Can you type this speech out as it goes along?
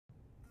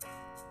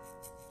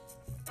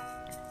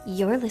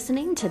You're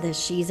listening to the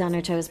She's on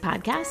Her Toes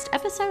podcast,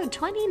 episode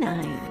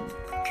 29.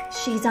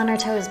 She's on Her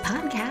Toes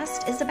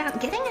podcast is about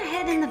getting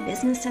ahead in the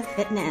business of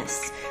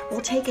fitness.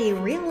 We'll take a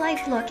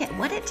real-life look at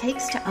what it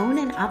takes to own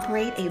and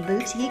operate a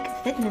boutique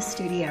fitness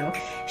studio,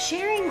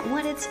 sharing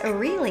what it's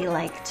really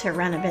like to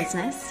run a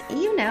business.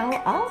 You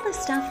know, all the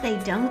stuff they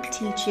don't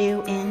teach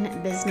you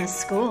in business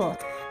school.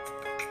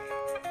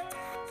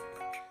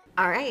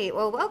 All right,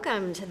 well,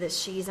 welcome to the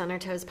She's on Her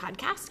Toes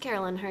podcast.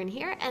 Carolyn Hearn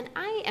here, and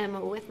I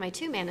am with my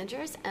two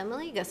managers,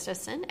 Emily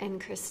Gustafson and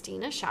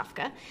Christina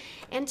Shafka.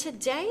 And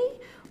today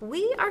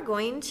we are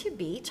going to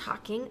be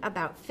talking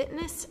about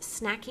fitness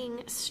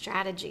snacking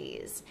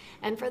strategies.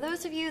 And for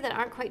those of you that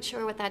aren't quite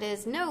sure what that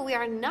is, no, we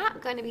are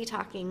not going to be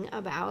talking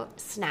about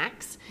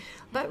snacks,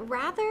 but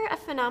rather a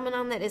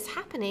phenomenon that is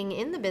happening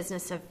in the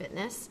business of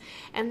fitness,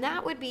 and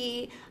that would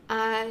be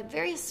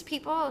various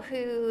people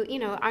who,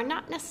 are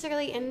not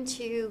necessarily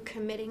into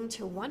committing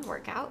to one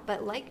workout,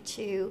 but like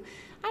to,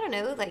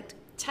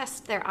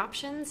 test their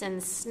options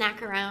and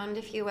snack around,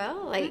 if you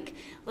will, like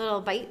little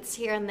bites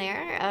here and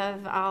there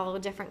of all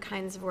different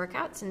kinds of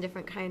workouts and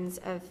different kinds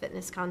of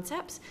fitness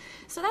concepts.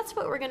 So that's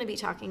what we're going to be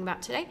talking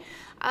about today.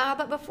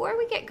 But before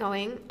we get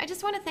going, I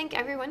just want to thank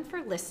everyone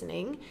for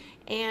listening.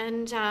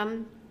 And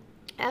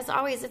as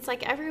always, it's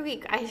like every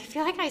week, I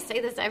feel like I say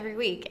this every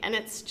week, and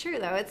it's true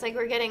though. It's like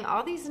we're getting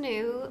all these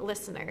new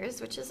listeners,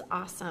 which is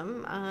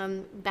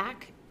awesome,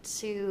 back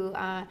to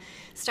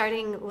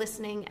starting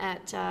listening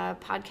at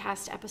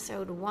podcast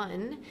episode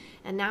 1,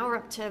 and now we're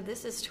up to,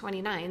 this is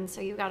 29,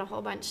 so you've got a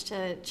whole bunch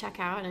to check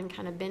out and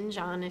kind of binge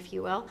on, if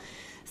you will.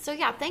 So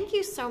yeah, thank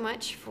you so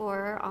much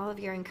for all of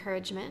your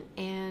encouragement,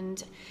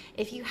 and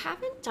if you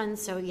haven't done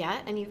so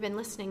yet and you've been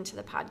listening to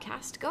the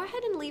podcast, go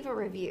ahead and leave a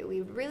review. We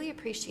really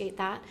appreciate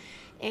that,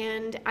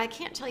 and I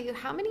can't tell you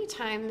how many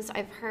times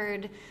I've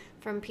heard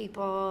from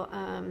people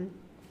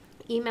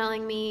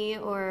emailing me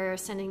or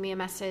sending me a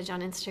message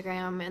on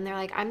Instagram, and they're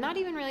like, I'm not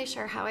even really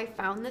sure how I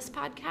found this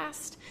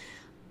podcast,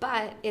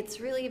 but it's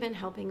really been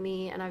helping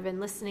me, and I've been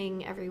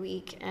listening every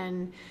week,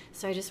 and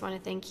so I just want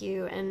to thank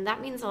you, and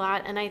that means a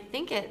lot. And I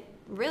think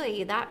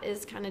that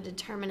is kind of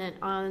determinant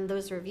on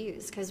those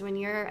reviews, because when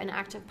you're an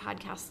active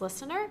podcast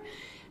listener,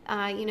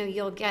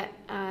 you'll get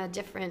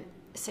different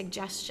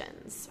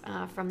suggestions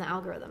from the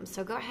algorithm.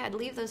 So go ahead,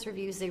 leave those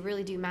reviews. They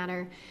really do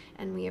matter,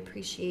 and we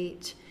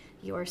appreciate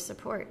your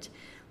support.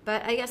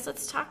 But I guess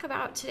let's talk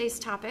about today's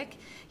topic.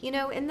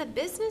 In the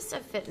business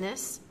of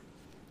fitness,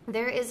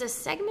 there is a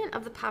segment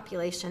of the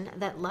population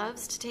that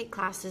loves to take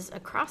classes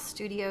across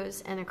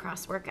studios and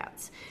across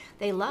workouts.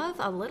 They love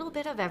a little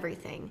bit of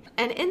everything.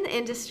 And in the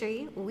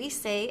industry, we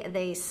say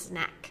they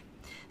snack.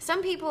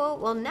 Some people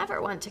will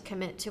never want to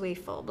commit to a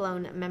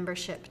full-blown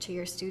membership to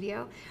your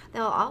studio.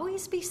 They'll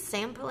always be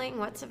sampling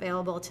what's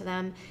available to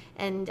them,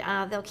 and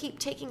they'll keep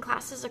taking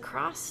classes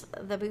across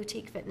the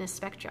boutique fitness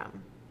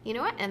spectrum. You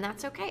know what? And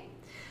that's okay.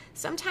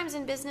 Sometimes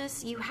in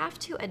business, you have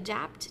to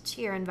adapt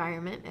to your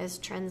environment as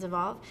trends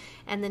evolve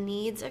and the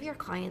needs of your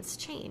clients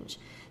change.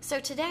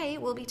 So today,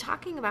 we'll be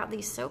talking about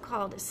these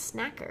so-called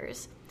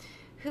snackers,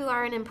 who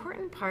are an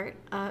important part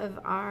of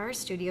our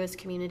studio's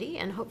community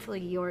and hopefully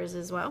yours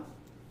as well.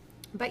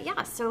 But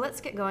yeah, so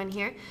let's get going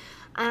here.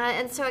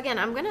 And so again,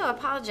 I'm going to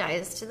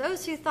apologize to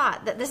those who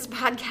thought that this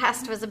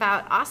podcast was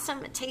about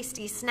awesome,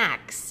 tasty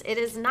snacks. It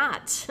is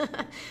not.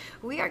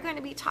 We are going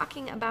to be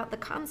talking about the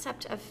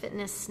concept of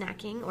fitness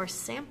snacking or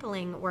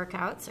sampling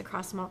workouts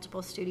across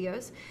multiple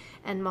studios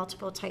and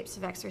multiple types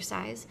of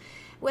exercise.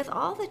 With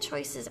all the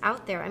choices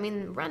out there,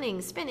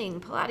 running, spinning,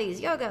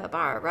 Pilates, yoga,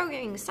 bar,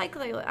 rowing,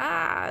 cycling,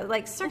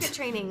 like circuit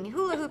training,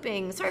 hula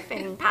hooping,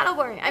 surfing,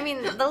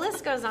 paddleboarding. The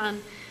list goes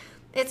on.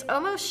 It's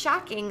almost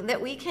shocking that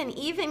we can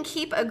even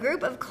keep a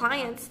group of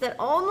clients that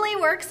only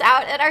works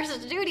out at our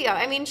studio.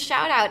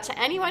 Shout out to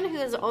anyone who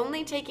is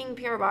only taking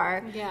Pure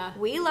Barre. Yeah.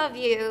 We love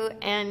you,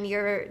 and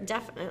you're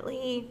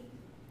definitely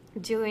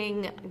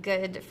doing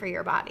good for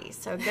your body.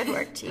 So good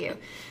work to you.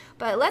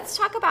 But let's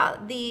talk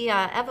about the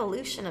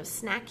evolution of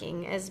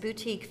snacking as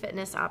boutique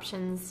fitness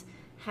options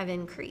have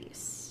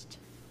increased.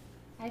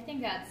 I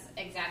think that's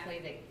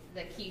exactly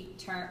the key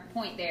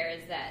point there,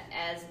 is that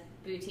as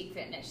boutique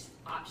fitness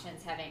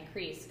options have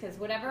increased, because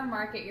whatever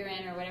market you're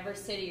in or whatever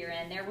city you're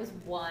in, there was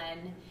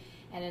one,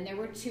 and then there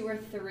were 2 or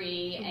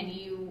 3, and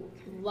you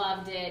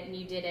loved it and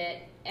you did it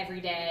every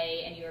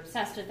day and you were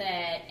obsessed with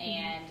it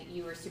and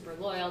you were super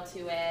loyal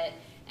to it,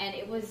 and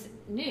it was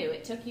new.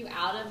 It took you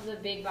out of the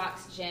big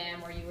box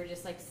gym where you were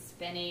just like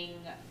spinning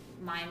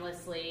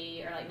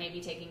mindlessly, or like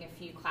maybe taking a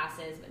few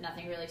classes but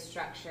nothing really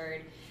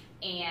structured,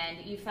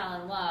 and you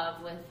fell in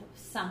love with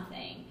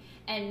something.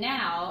 And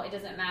now it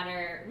doesn't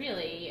matter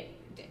really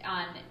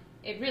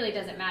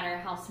doesn't matter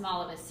how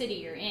small of a city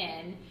you're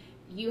in.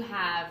 You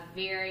have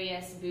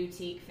various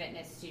boutique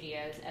fitness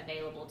studios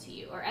available to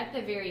you, or at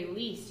the very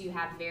least you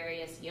have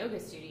various yoga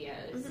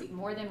studios,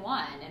 more than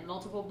one, and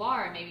multiple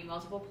bar, maybe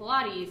multiple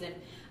Pilates,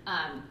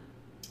 and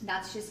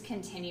that's just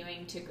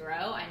continuing to grow.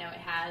 I know it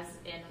has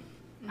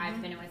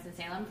I've been in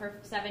Winston-Salem for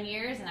 7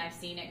 years, and I've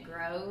seen it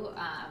grow,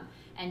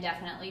 and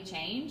definitely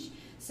change.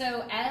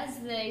 So as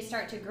they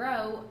start to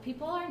grow,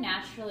 people are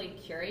naturally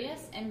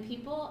curious and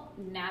people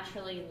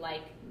naturally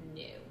like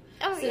new.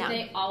 Oh, so yeah.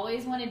 they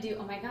always want to do,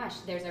 oh my gosh,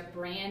 there's a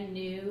brand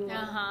new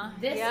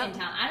this in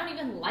town. I don't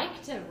even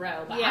like to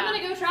row, but I'm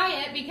going to go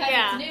try it because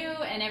it's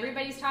new and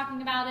everybody's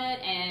talking about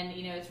it, and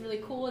you know, it's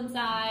really cool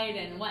inside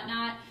and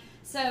whatnot.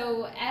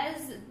 So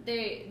as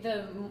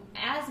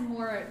as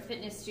more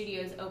fitness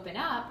studios open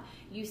up,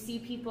 you see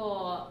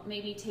people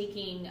maybe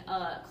taking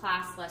a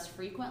class less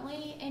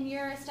frequently in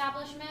your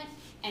establishment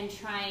and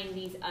trying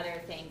these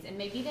other things. And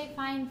maybe they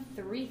find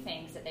 3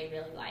 things that they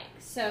really like.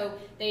 So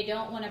they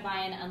don't want to buy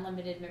an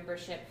unlimited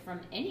membership from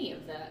any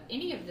of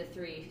the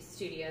 3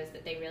 studios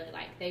that they really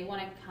like. They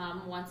want to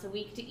come once a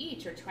week to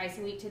each, or twice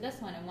a week to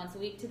this one, and once a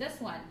week to this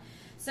one.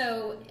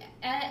 So,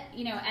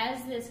 you know,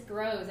 as this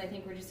grows, I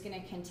think we're just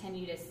going to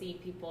continue to see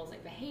people's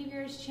like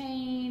behaviors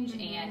change,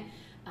 and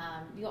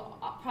you'll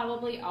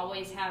probably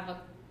always have a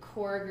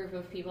core group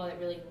of people that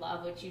really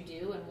love what you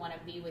do and want to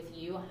be with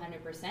you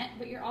 100%.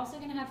 But you're also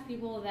going to have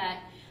people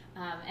that,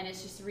 and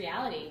it's just a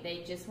reality,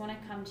 they just want to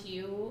come to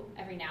you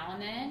every now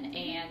and then,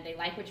 and they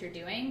like what you're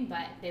doing,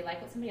 but they like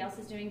what somebody else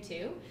is doing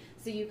too.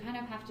 So you kind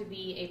of have to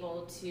be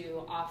able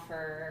to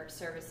offer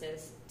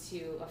services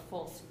to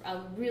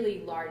a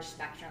really large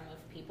spectrum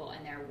of people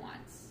and their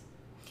wants.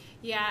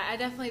 Yeah, I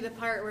definitely, the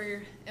part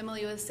where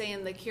Emily was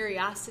saying the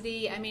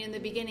curiosity, I mean, in the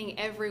beginning,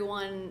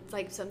 everyone,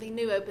 like something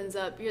new opens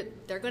up,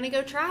 they're going to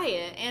go try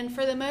it. And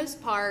for the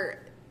most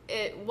part,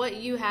 what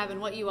you have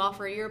and what you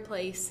offer at your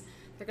place,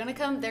 they're going to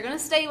come, they're going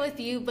to stay with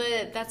you,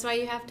 but that's why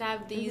you have to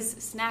have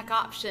these snack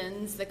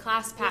options, the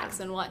class packs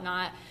and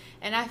whatnot.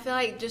 And I feel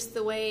like just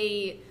the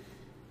way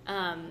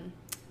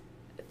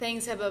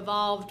things have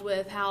evolved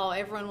with how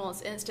everyone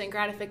wants instant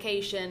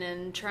gratification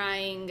and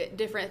trying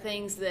different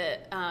things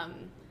that,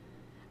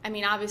 I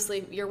mean,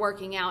 obviously you're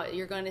working out,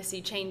 you're going to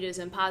see changes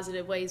in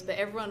positive ways, but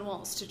everyone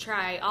wants to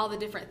try all the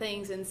different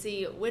things and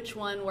see which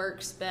one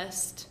works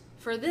best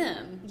for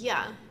them.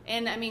 Yeah.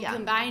 And I mean,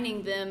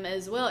 combining them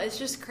as well. It's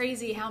just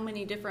crazy how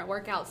many different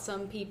workouts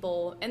some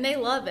people, and they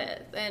love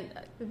it. And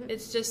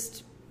it's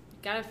just,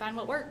 got to find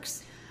what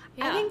works.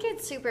 Yeah. I think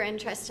it's super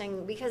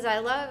interesting because I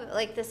love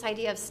like this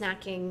idea of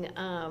snacking,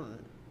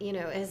 you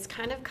know, has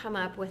kind of come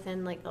up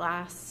within like the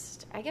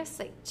last, I guess,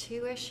 like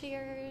 2-ish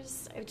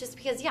years, just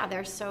because,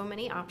 there's so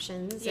many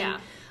options. Yeah.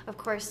 And of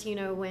course, you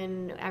know,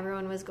 when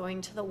everyone was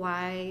going to the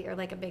Y or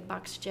like a big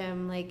box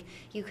gym, like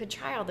you could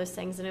try all those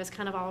things and it was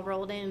kind of all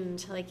rolled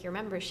into like your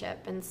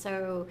membership. And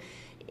so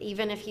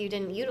even if you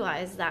didn't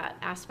utilize that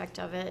aspect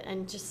of it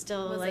and just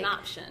still was like an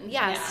option.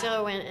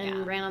 Still went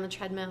and ran on the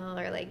treadmill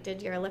or like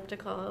did your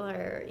elliptical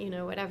or, you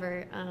know,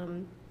 whatever,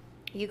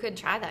 you could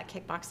try that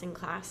kickboxing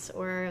class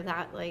or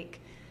that like,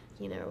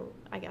 you know,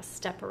 I guess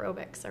step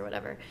aerobics or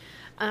whatever.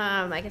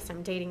 I guess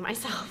I'm dating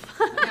myself.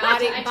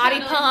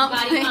 Body pump.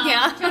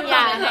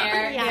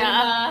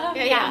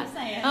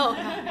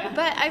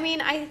 But I mean,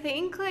 I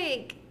think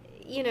like,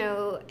 you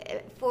know,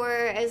 for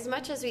as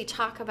much as we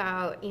talk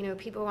about, you know,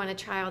 people want to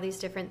try all these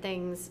different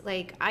things,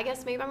 like, I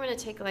guess maybe I'm going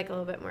to take like a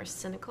little bit more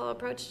cynical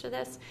approach to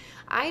this.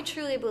 I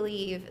truly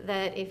believe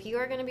that if you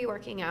are going to be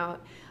working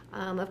out,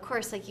 of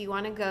course, like you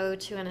want to go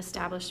to an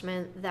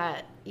establishment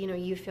that, you know,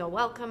 you feel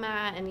welcome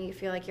at and you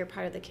feel like you're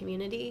part of the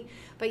community,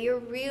 but you're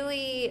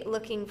really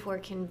looking for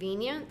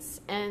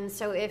convenience. And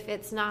so if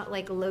it's not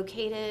like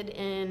located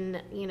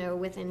in, you know,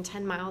 within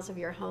 10 miles of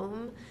your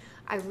home,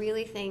 I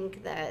really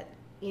think that,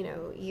 you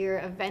know, you're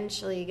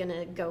eventually going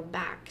to go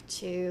back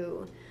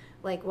to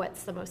like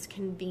what's the most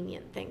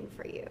convenient thing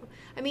for you.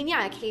 I mean,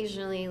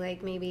 occasionally,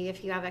 like maybe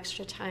if you have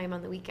extra time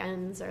on the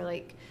weekends or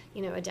like,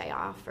 you know, a day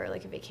off or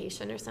like a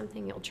vacation or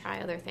something, you'll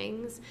try other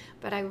things.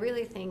 But I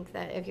really think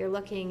that if you're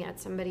looking at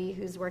somebody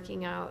who's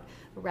working out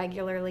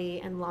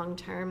regularly and long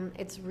term,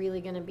 it's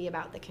really going to be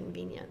about the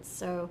convenience.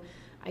 So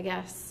I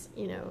guess,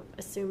 you know,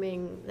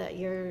 assuming that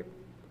your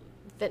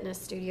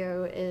fitness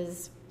studio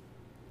is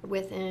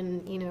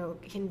within, you know,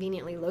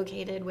 conveniently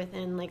located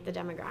within like the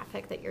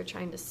demographic that you're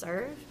trying to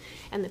serve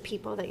and the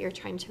people that you're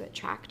trying to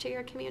attract to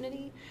your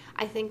community,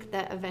 I think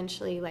that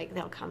eventually like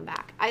they'll come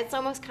back. It's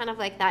almost kind of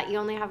like that you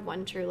only have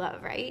one true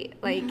love, right?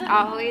 Like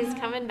always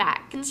coming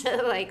back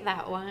to like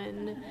that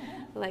one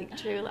like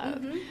true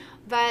love.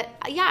 But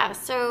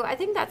so I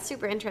think that's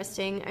super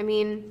interesting. I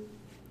mean,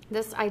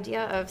 this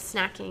idea of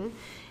snacking.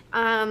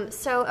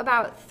 So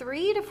about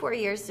 3 to 4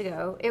 years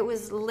ago, it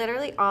was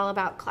literally all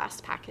about class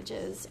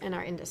packages in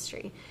our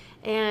industry,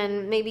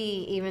 and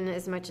maybe even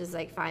as much as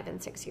like 5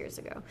 and 6 years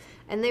ago.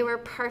 And they were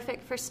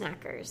perfect for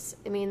snackers.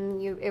 I mean,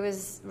 it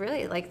was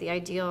really like the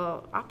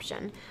ideal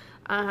option.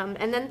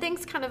 And then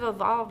things kind of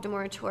evolved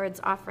more towards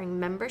offering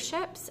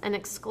memberships and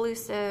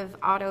exclusive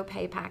auto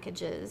pay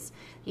packages,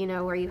 you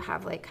know, where you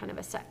have like kind of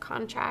a set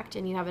contract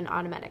and you have an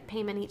automatic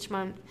payment each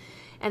month.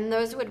 And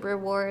those would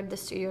reward the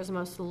studio's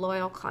most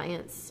loyal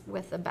clients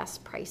with the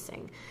best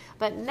pricing.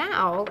 But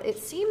now it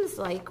seems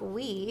like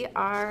we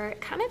are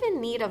kind of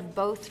in need of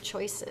both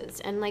choices.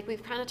 And like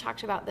we've kind of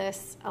talked about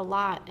this a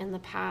lot in the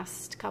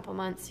past couple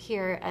months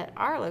here at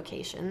our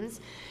locations.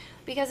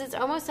 because it's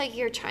almost like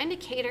you're trying to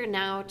cater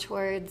now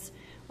towards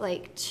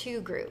like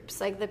two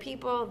groups, like the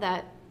people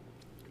that,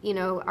 you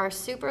know, are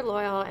super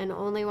loyal and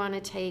only want to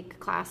take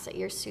class at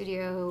your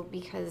studio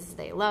because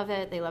they love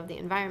it, they love the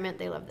environment,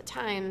 they love the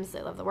times,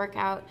 they love the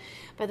workout.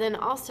 But then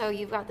also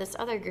you've got this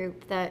other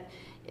group that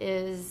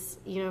is,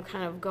 you know,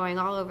 kind of going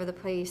all over the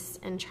place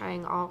and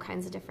trying all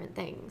kinds of different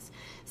things.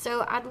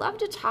 So I'd love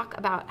to talk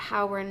about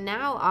how we're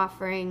now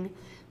offering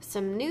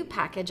some new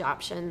package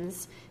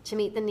options to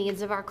meet the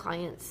needs of our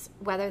clients,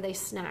 whether they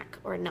snack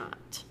or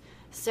not.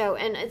 So,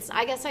 and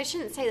I guess I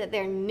shouldn't say that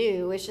they're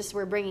new, it's just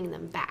we're bringing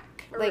them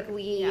back. Like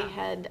we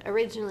had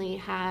originally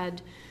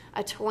had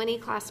a 20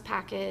 class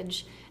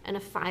package and a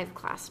 5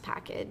 class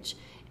package,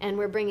 and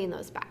we're bringing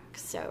those back.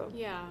 So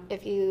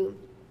if you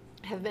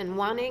have been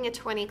wanting a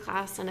 20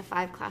 class and a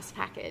 5 class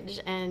package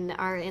and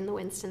are in the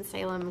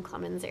Winston-Salem,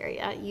 Clemens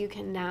area, you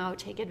can now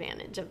take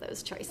advantage of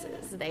those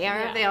choices. They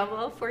are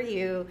available for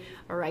you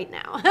right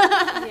now.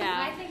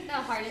 I think the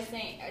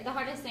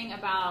hardest thing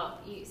about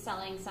you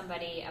selling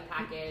somebody a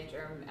package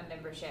or a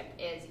membership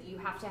is you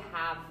have to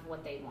have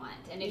what they want.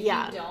 And if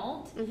you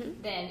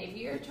don't, then if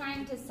you're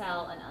trying to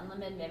sell an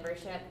unlimited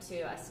membership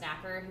to a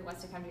snacker who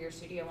wants to come to your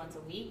studio once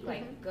a week,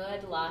 like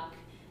good luck,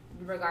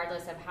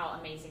 regardless of how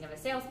amazing of a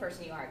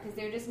salesperson you are, because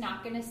they're just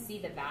not going to see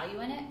the value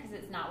in it because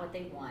it's not what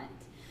they want.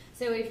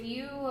 So if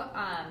you,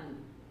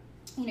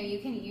 you know, you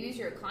can use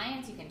your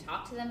clients, you can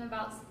talk to them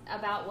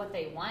about what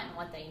they want and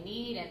what they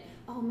need, and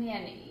oh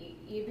man,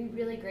 you'd be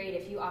really great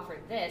if you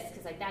offered this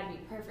because like that'd be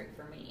perfect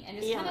for me, and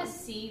just kind of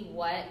see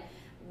what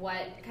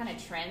kind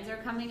of trends are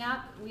coming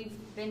up. We've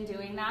been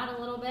doing that a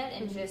little bit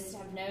and just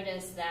have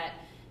noticed that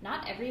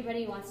not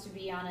everybody wants to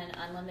be on an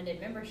unlimited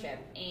membership,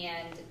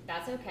 and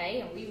that's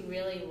okay, and we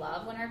really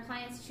love when our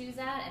clients choose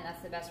that, and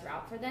that's the best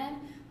route for them,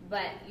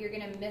 but you're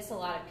going to miss a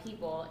lot of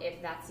people if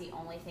that's the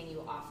only thing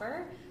you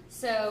offer.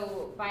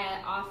 So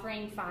by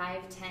offering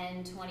 5,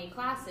 10, 20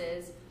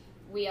 classes,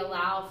 we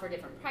allow for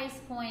different price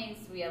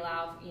points, we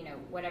allow, you know,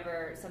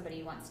 whatever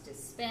somebody wants to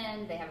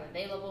spend, they have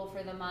available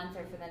for the month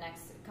or for the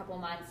next couple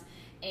months,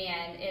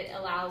 and it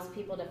allows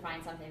people to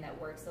find something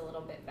that works a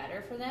little bit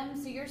better for them.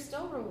 So you're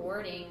still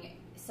rewarding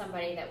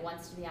somebody that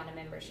wants to be on a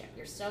membership.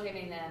 You're still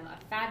giving them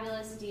a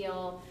fabulous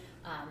deal.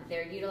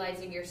 They're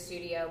utilizing your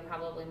studio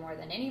probably more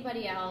than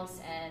anybody else,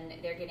 and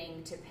they're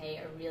getting to pay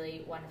a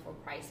really wonderful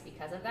price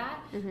because of that.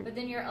 But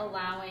then you're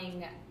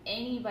allowing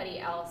anybody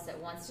else that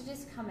wants to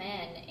just come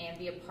in and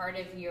be a part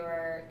of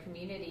your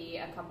community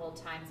a couple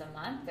times a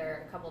month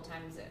or a couple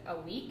times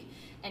a week,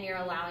 and you're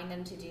allowing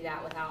them to do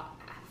that without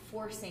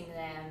forcing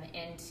them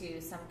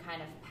into some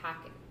kind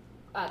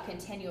of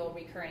continual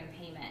recurring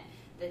payment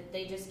that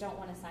they just don't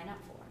want to sign up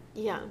for.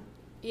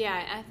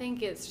 Yeah, I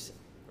think it's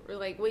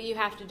like what you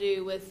have to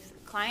do with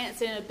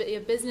clients in a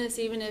business,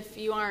 even if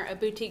you aren't a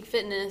boutique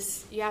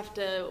fitness, you have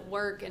to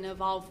work and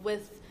evolve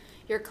with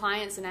your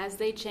clients, and as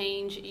they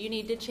change, you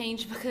need to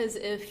change, because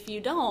if you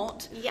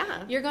don't,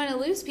 you're going to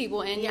lose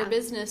people and your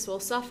business will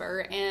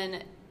suffer.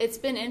 And it's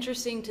been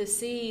interesting to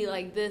see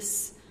like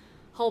this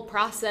whole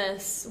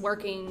process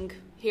working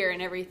here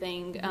and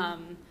everything.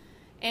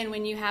 And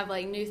when you have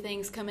like new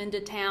things come into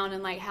town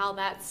and like how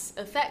that's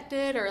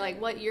affected, or like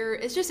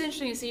it's just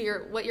interesting to see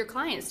what your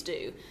clients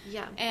do.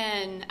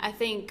 And I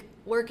think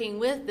working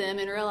with them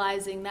and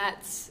realizing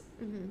that's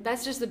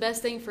just the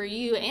best thing for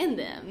you and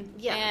them.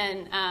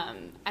 And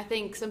I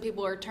think some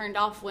people are turned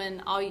off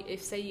when all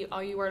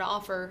you were to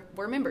offer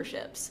were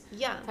memberships.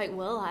 It's like,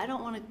 well, I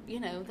don't want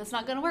to, that's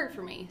not going to work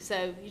for me.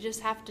 So you just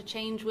have to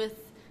change with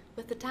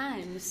the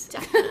times.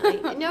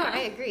 Definitely. No, I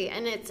agree.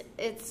 And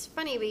it's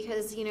funny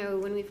because,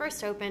 when we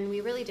first opened,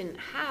 we really didn't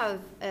have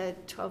a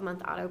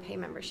 12-month auto pay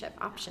membership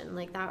option.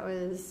 Like that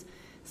was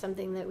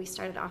something that we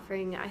started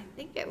offering, I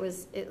think it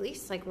was at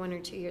least like 1 or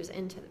 2 years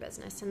into the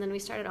business. And then we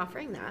started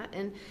offering that.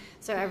 And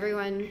so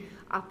everyone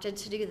opted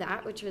to do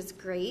that, which was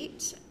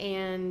great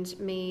and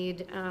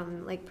made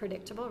like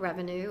predictable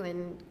revenue,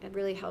 and it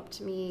really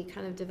helped me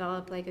kind of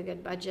develop like a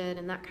good budget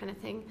and that kind of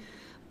thing.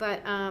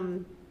 But,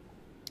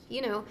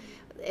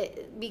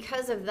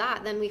 because of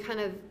that, then we kind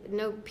of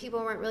know people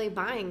weren't really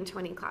buying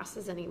 20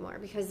 classes anymore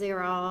because they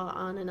were all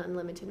on an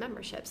unlimited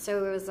membership.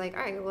 So it was like,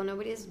 all right, well,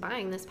 nobody's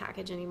buying this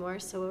package anymore,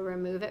 so we'll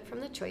remove it from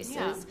the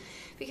choices.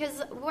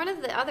 Because one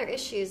of the other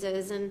issues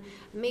is, and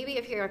maybe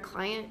if you're a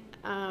client,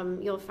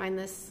 you'll find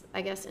this,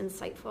 I guess,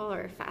 insightful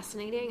or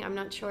fascinating, I'm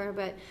not sure,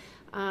 but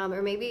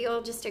or maybe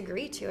you'll just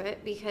agree to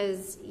it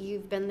because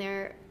you've been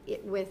there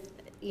with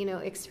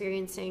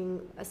experiencing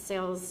a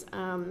sales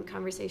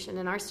conversation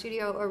in our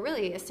studio, or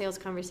really a sales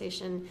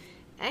conversation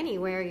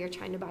anywhere you're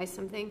trying to buy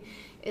something,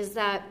 is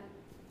that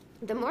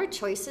the more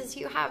choices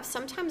you have,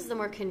 sometimes the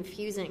more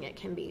confusing it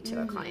can be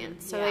to a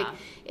client. So like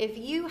if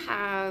you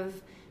have,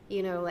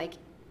 like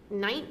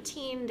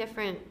 19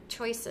 different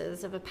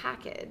choices of a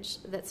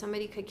package that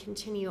somebody could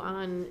continue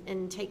on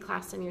and take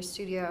class in your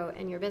studio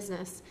and your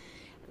business,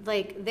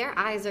 like their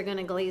eyes are going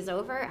to glaze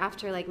over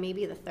after like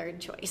maybe the third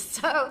choice.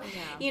 So,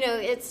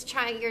 it's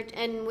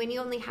and when you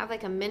only have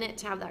like a minute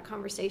to have that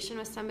conversation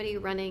with somebody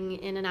running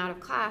in and out of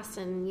class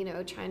and,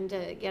 trying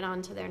to get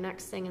on to their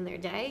next thing in their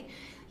day,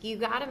 you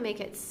got to make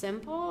it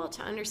simple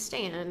to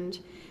understand.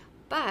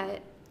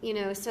 But,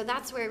 so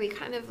that's where we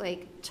kind of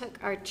like took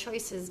our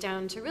choices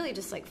down to really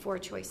just like 4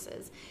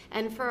 choices.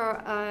 And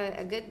for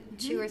a good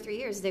 2 or 3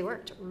 years, they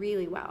worked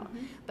really well.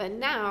 But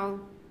now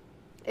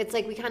it's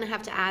like we kind of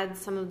have to add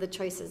some of the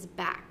choices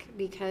back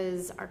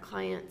because our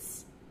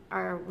clients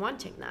are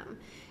wanting them.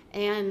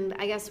 And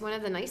I guess one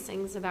of the nice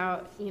things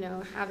about,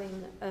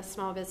 having a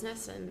small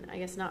business and I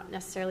guess not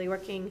necessarily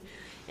working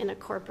in a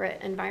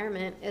corporate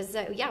environment is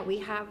that, we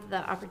have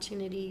the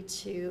opportunity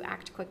to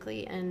act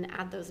quickly and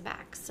add those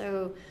back.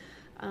 So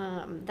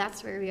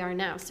that's where we are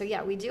now. So,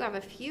 we do have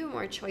a few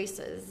more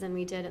choices than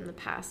we did in the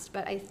past.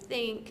 But I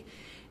think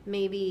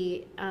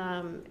maybe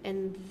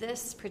in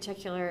this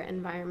particular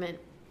environment,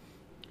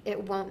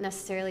 it won't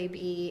necessarily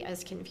be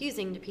as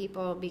confusing to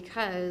people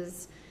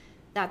because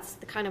that's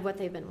the kind of what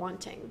they've been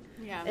wanting.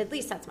 Yeah. At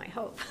least that's my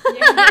hope.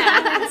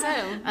 I think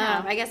so.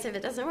 I guess if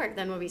it doesn't work,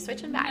 then we'll be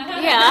switching back.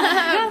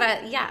 Yeah.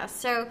 But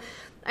so,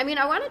 I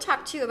want to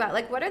talk too about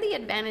like what are the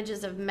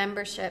advantages of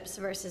memberships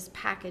versus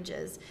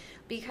packages?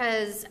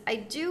 Because I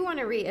do want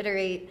to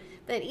reiterate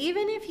that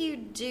even if you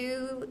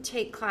do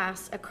take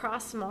class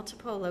across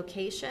multiple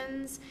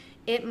locations,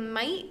 it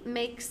might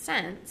make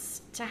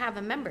sense to have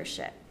a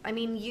membership. I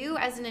mean, you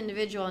as an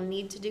individual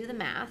need to do the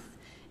math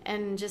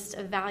and just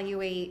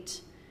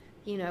evaluate,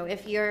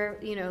 if you're,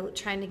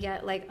 trying to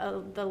get like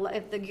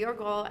your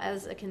goal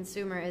as a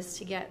consumer is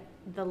to get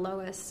the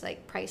lowest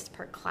like price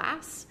per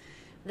class,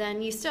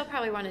 then you still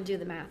probably want to do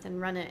the math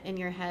and run it in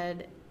your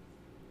head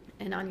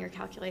and on your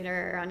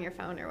calculator or on your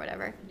phone or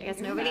whatever. I guess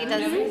nobody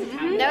does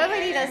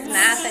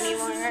math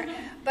anymore.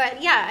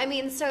 But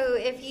so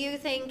if you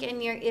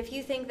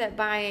think that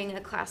buying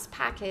a class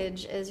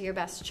package is your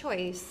best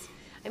choice,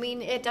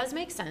 it does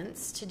make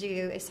sense to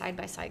do a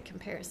side-by-side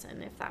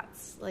comparison if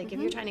that's like if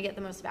you're trying to get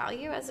the most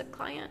value as a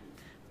client,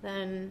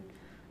 then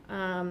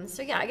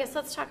I guess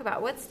let's talk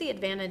about what's the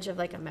advantage of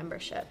like a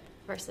membership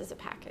versus a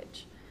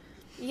package.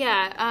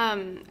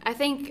 I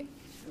think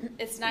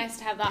it's nice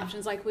to have the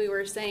options like we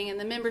were saying. In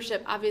the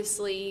membership,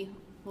 obviously,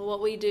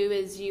 what we do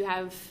is you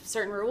have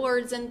certain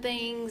rewards and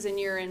things, and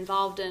you're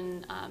involved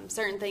in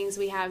certain things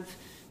we have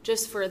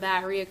just for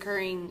that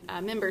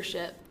reoccurring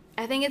membership.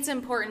 I think it's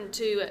important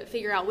to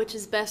figure out which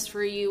is best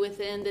for you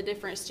within the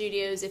different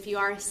studios. If you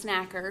are a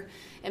snacker,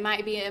 it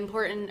might be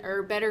important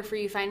or better for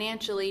you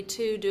financially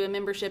to do a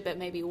membership at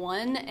maybe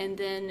one and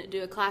then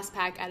do a class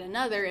pack at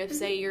another. If,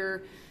 say,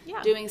 you're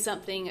doing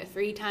something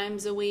 3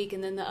 times a week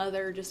and then the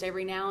other just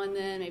every now and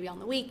then, maybe on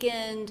the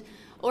weekend.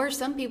 Or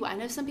I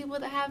know some people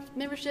that have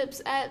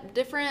memberships at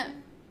different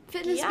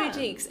fitness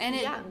boutiques, and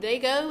they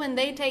go and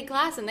they take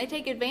class and they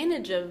take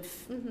advantage of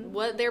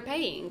what they're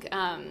paying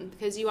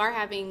because you are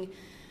having...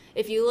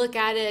 If you look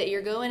at it,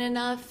 you're going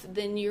enough,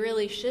 then you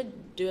really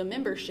should do a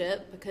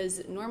membership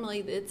because normally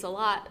it's a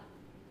lot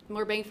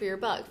more bang for your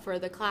buck for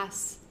the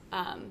class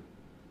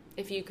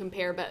if you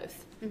compare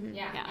both.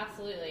 Yeah,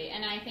 absolutely.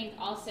 And I think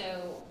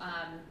also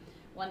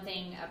one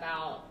thing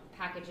about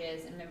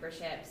packages and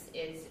memberships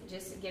is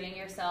just giving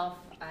yourself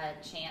a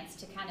chance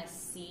to kind of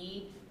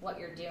see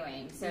what you're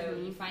doing. So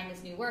you find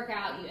this new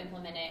workout, you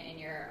implement it in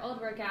your old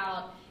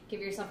workout, give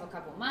yourself a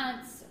couple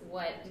months.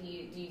 What do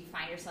you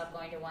find yourself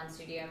going to one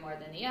studio more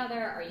than the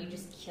other? Are you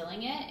just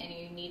killing it and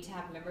you need to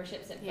have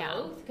memberships at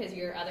both because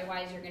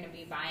otherwise you're going to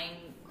be buying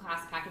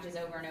class packages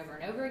over and over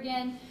and over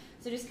again?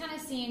 So just kind of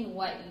seeing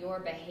what your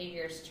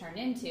behaviors turn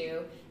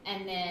into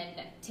and then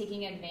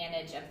taking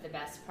advantage of the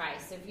best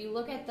price. So if you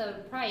look at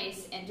the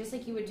price and just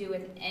like you would do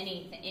with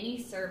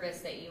any service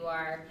that you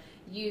are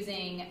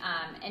using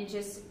and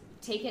just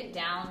take it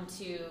down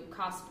to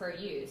cost per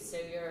use. So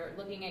you're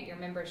looking at your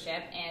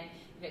membership, and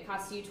if it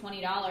costs you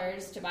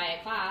 $20 to buy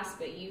a class,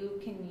 but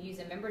you can use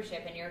a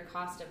membership and your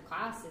cost of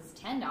class is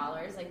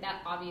 $10, like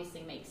that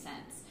obviously makes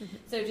sense.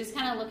 So just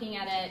kind of looking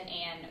at it,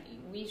 and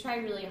we try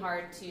really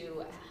hard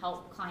to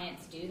help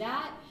clients do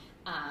that.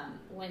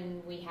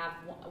 When we have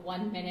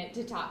 1 minute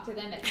to talk to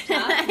them, it's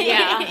tough.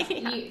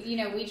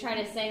 We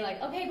try to say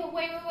like, okay, but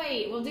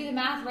wait, we'll do the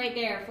math right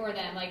there for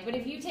them. Like, but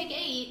if you take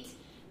 8,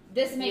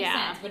 this makes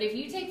sense. But if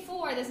you take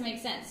 4, this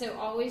makes sense. So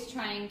always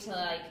trying to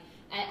like,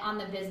 on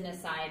the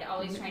business side,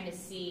 always trying to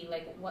see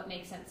like what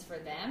makes sense for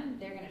them.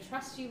 They're going to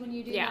trust you when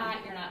you do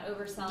that. You're not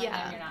overselling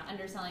them. You're not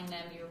underselling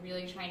them. You're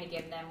really trying to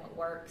give them what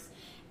works.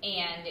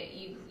 And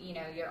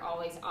you're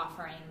always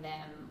offering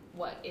them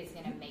what is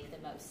going to make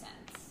the most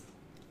sense.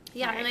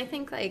 Yeah, right. And I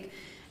think like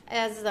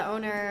as the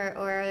owner,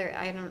 or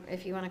I don't,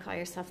 if you want to call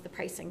yourself the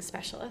pricing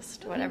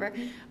specialist, whatever,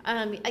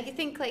 I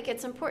think like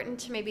it's important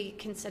to maybe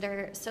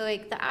consider. So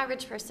like the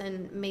average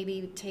person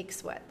maybe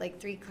takes like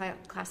 3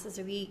 classes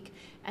a week,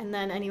 and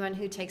then anyone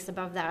who takes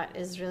above that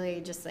is really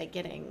just like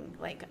getting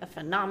like a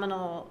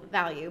phenomenal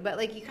value. But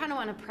like you kind of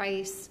want to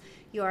price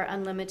your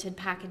unlimited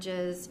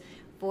packages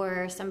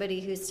for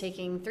somebody who's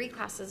taking 3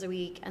 classes a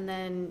week and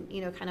then,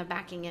 kind of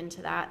backing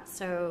into that.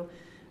 So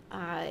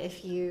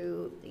if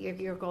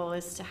your goal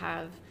is to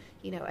have,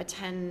 a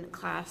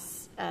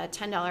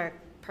 $10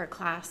 per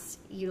class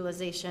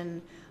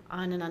utilization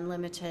on an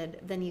unlimited,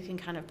 then you can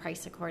kind of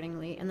price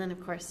accordingly. And then,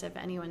 of course, if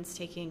anyone's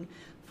taking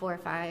 4 or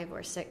 5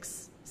 or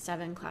 6,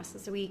 7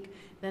 classes a week,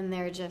 then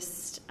they're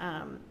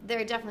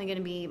definitely going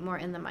to be more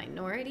in the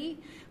minority,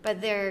 but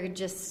they're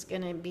just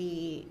going to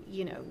be,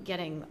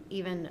 getting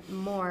even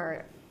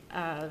more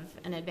of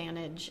an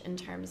advantage in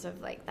terms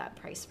of like that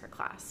price per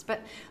class.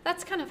 But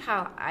that's kind of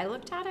how I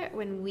looked at it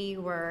when we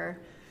were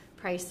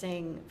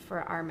pricing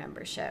for our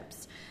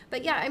memberships.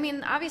 But yeah, I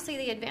mean, obviously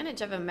the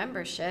advantage of a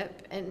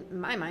membership, in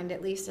my mind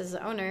at least as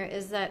the owner,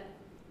 is that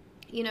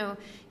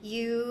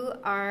you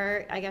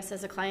are, I guess,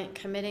 as a client,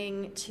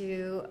 committing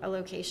to a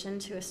location,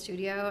 to a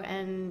studio,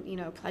 and,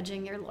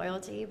 pledging your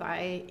loyalty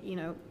by,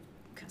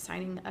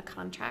 signing a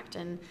contract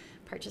and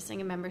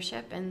purchasing a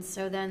membership. And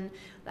so then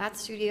that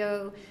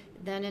studio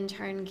then in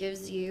turn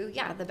gives you,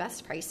 the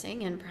best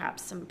pricing and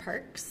perhaps some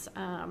perks,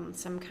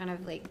 some kind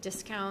of like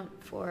discount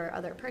for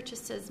other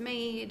purchases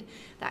made,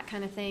 that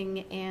kind of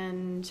thing.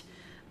 And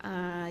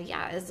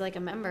as like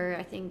a member,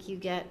 I think you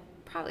get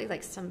probably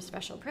like some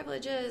special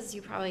privileges.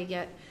 You probably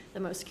get the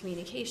most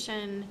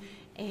communication,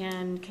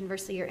 and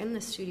conversely, you're in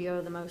the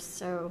studio the most.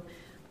 So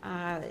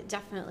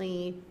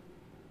definitely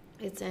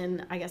it's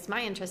in, I guess,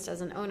 my interest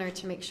as an owner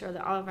to make sure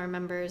that all of our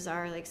members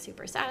are like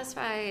super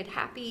satisfied,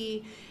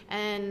 happy,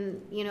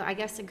 and, I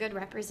guess a good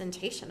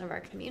representation of our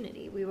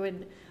community. We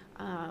would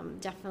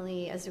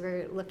definitely, as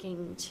we're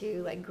looking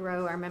to like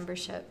grow our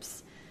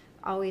memberships,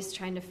 always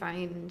trying to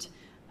find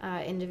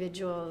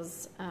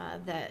individuals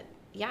that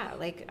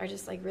are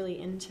just like really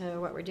into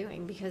what we're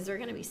doing, because we're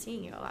going to be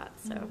seeing you a lot.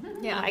 So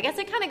I guess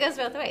it kind of goes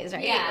both ways,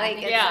 right?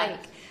 Yeah.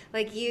 It's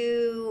like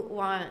you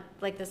want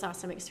like this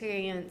awesome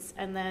experience,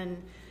 and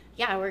then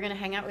we're going to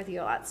hang out with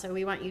you a lot. So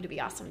we want you to be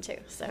awesome too.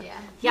 So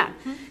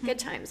good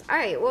times. All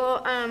right.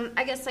 Well,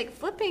 I guess like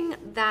flipping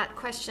that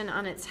question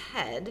on its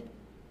head,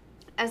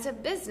 as a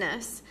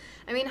business,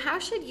 I mean, how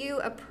should you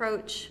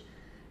approach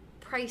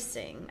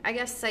pricing? I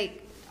guess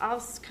like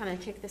I'll kind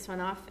of kick this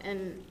one off,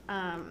 and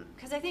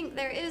because I think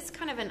there is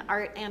kind of an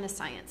art and a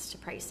science to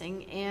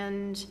pricing,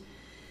 and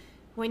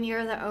when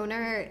you're the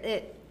owner,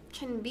 it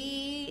can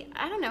be,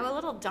 I don't know, a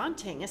little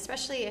daunting,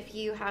 especially if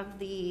you have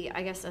the,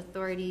 I guess,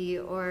 authority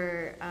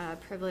or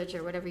privilege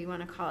or whatever you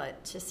want to call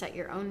it to set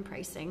your own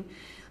pricing.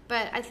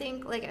 But I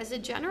think like as a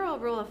general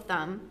rule of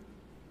thumb,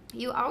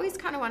 you always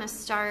kind of want to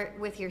start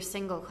with your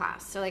single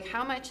class. So like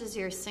how much is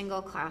your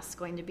single class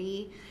going to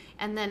be?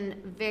 And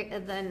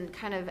then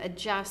kind of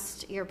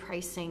adjust your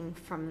pricing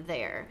from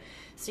there.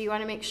 So you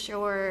want to make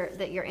sure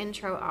that your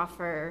intro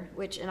offer,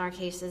 which in our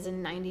case is a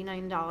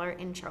 $99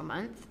 intro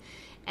month,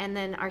 and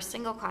then our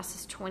single class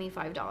is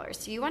 $25.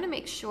 So you want to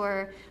make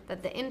sure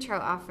that the intro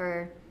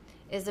offer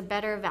is a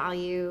better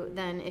value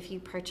than if you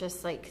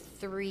purchase like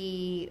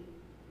 3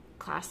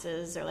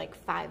 classes or like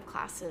 5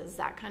 classes,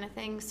 that kind of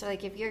thing. So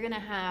like if you're going to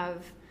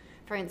have,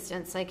 for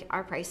instance, like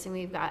our pricing,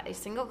 we've got a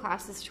single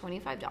class is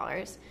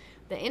 $25.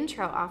 The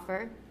intro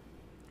offer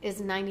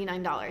is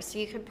 $99. So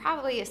you could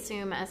probably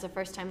assume as a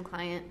first-time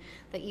client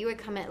that you would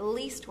come at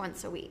least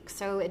once a week.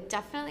 So it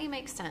definitely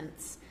makes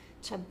sense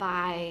to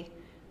buy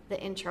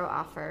the intro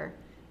offer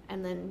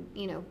and then,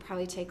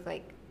 probably take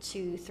like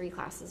 2-3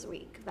 classes a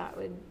week. That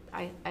would,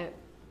 I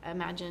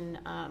imagine,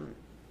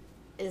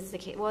 is the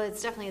case. Well,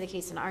 it's definitely the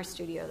case in our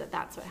studio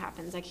that's what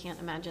happens. I can't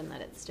imagine that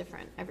it's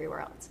different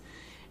everywhere else.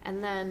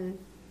 And then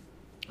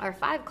our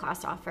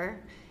 5-class offer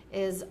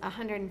is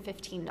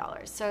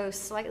 $115, so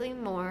slightly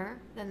more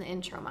than the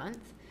intro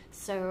month.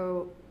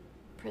 So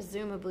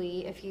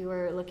presumably if you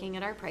were looking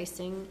at our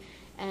pricing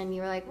and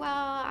you were like,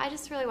 well, I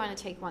just really want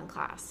to take 1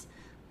 class,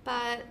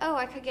 but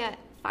I could get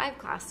 5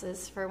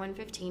 classes for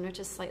 $115, which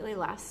is slightly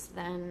less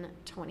than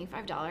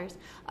 $25.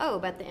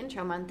 But the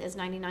intro month is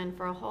 $99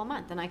 for a whole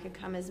month, and I could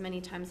come as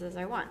many times as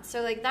I want.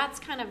 So like that's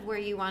kind of where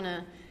you want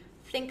to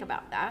think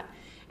about that.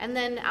 And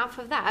then off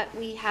of that,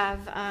 we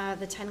have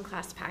the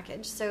 10-class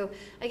package. So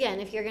again,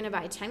 if you're going to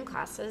buy 10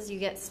 classes, you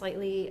get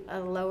slightly a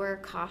lower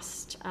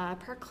cost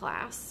per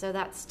class. So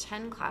that's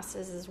 10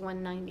 classes is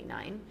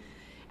 $199,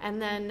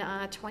 and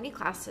then 20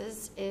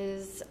 classes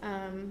is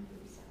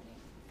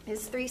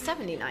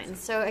 $379.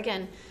 So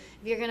again,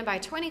 if you're going to buy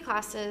 20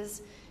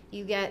 classes,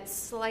 you get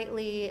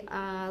slightly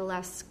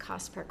less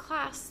cost per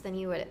class than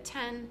you would at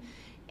 10.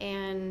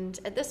 And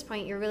at this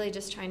point, you're really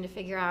just trying to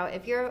figure out,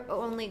 if you're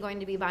only going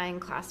to be buying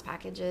class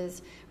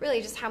packages,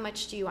 really just how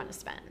much do you want to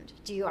spend?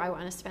 Do I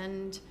want to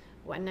spend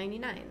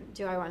 $199?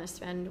 Do I want to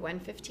spend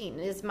 $115?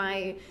 Is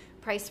my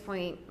price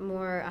point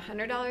more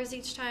 $100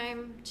 each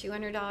time,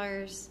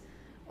 $200,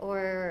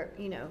 or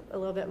a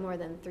little bit more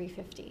than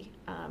 $350?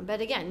 But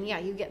again,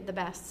 you get the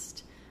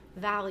best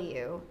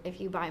value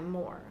if you buy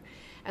more.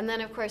 And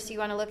then, of course, you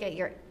want to look at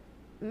your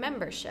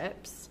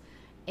memberships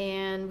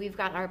And we've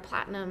got our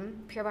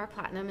Platinum. Pure Barre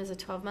Platinum is a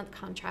 12-month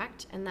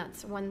contract, and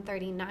that's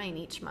 $139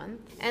 each month.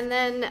 And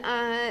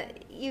then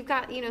you've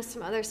got,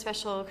 some other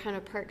special kind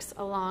of perks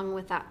along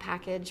with that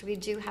package. We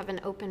do have an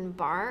open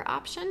bar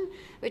option,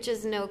 which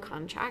is no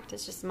contract.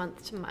 It's just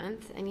month to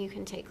month, and you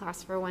can take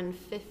class for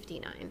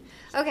 $159.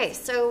 Okay,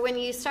 so when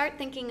you start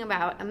thinking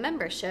about a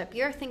membership,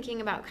 you're thinking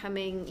about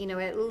coming,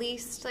 at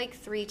least like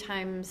 3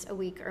 times a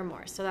week or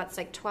more. So that's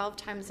like 12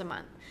 times a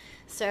month.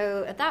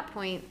 So at that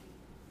point,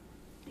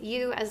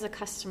 you as a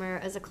customer,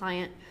 as a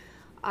client,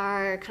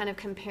 are kind of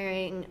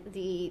comparing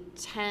the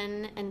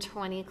 10 and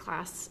 20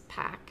 class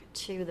pack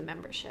to the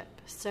membership.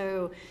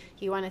 So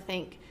you want to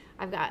think,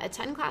 I've got a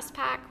 10 class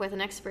pack with an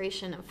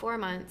expiration of 4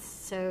 months.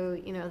 So,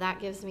 that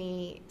gives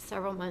me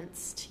several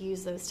months to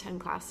use those 10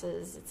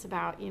 classes. It's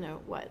about,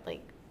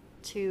 like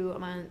 2 a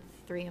month,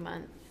 3 a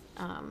month,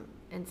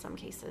 in some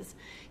cases.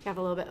 You have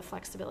a little bit of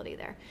flexibility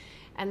there.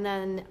 And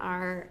then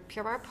our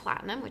Pure Barre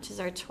Platinum, which is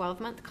our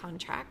 12-month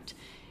contract,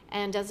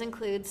 and does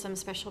include some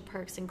special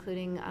perks,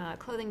 including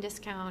clothing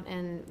discount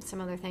and some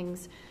other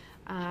things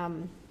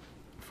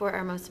for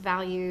our most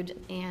valued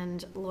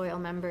and loyal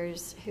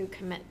members who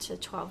commit to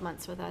 12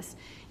 months with us.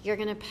 You're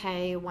going to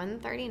pay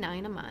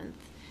 $139 a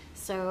month.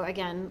 So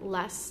again,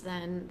 less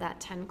than that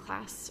 10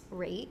 class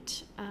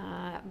rate,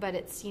 but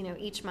it's,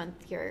 each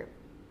month you're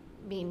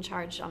being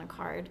charged on a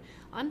card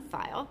on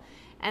file.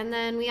 And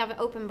then we have an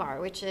open bar,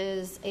 which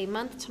is a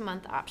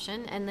month-to-month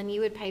option, and then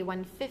you would pay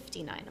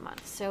 $159 a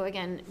month. So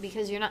again,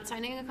 because you're not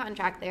signing a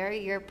contract there,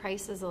 your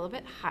price is a little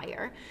bit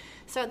higher.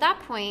 So at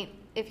that point,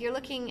 if you're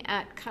looking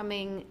at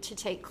coming to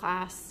take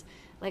class,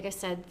 like I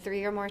said,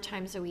 3 or more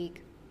times a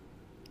week,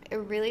 it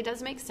really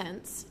does make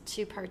sense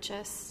to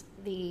purchase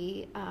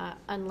the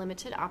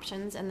unlimited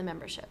options and the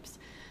memberships.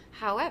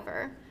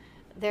 However,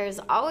 there's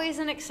always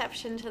an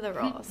exception to the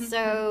rule.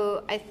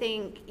 So I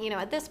think,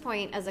 at this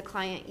point as a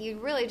client, you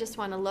really just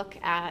want to look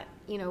at,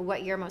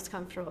 what you're most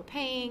comfortable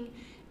paying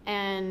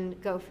and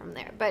go from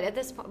there. But at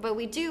this point,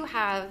 we do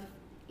have,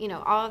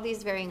 all of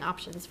these varying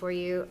options for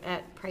you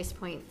at price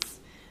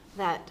points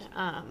that,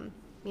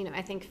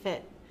 I think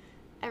fit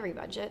every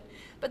budget.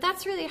 But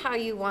that's really how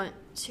you want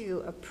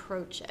to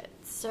approach it.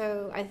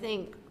 So I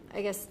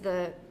guess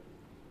the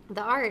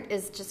art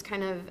is just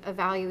kind of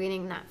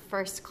evaluating that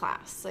first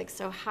class. Like,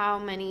 so how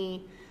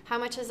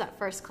much is that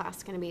first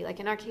class going to be? Like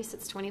in our case,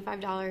 it's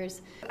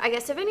 $25. I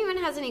guess if anyone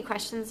has any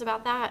questions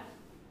about that,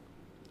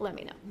 let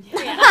me know.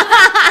 Yeah.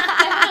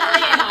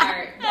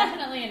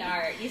 Definitely an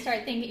art. You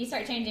start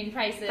changing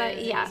prices,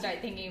 and you start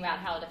thinking about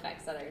how it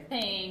affects other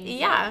things.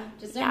 Yeah.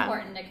 Just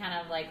important to kind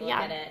of look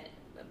at it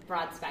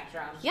broad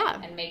spectrum.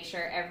 Yeah. And make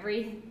sure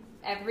every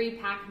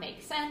pack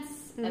makes sense.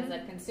 As a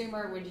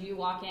consumer, would you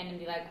walk in and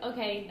be like,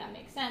 okay, that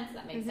makes sense,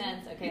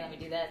 okay, let me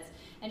do this.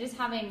 And just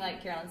having,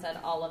 like Carolyn said,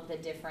 all of the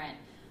different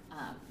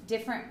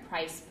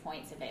price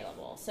points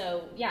available.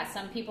 So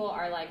some people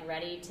are like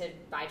ready to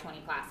buy 20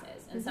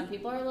 classes, and some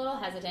people are a little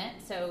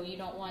hesitant, so you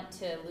don't want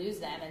to lose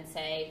them and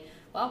say,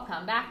 well,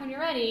 come back when you're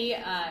ready.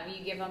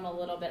 You give them a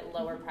little bit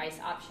lower price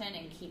option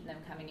and keep them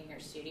coming in your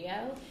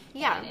studio.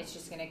 Yeah. And it's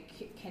just going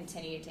to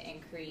continue to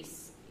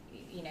increase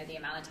the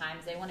amount of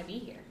times they want to be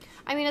here.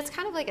 I mean, it's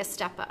kind of like a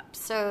step up.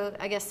 So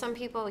I guess some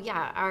people,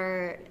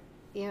 are,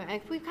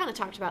 we've kind of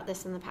talked about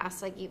this in the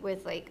past, like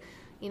with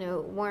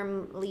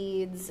warm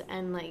leads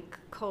and like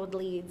cold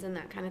leads and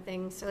that kind of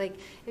thing. So like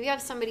if you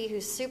have somebody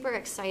who's super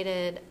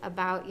excited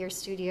about your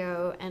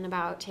studio and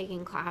about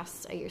taking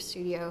class at your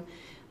studio,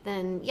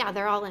 then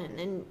they're all in,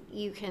 and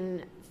you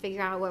can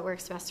figure out what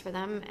works best for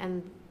them,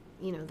 and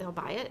they'll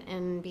buy it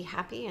and be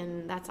happy,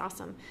 and that's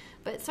awesome.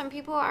 But some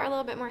people are a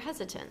little bit more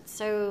hesitant.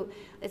 So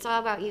it's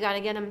all about, you got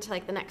to get them to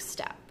like the next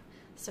step.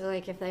 So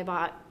like if they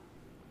bought,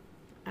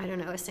 I don't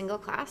know, a single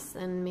class,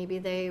 then maybe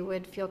they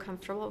would feel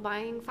comfortable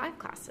buying 5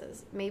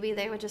 classes. Maybe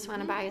they would just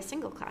want to buy a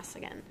single class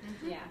again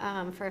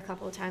for a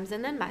couple of times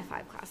and then buy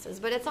 5 classes.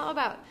 But it's all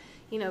about,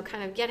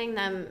 kind of getting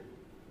them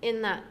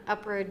in that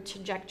upward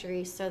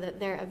trajectory so that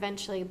they're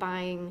eventually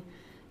buying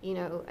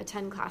a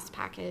 10 class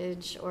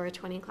package or a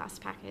 20 class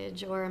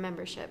package or a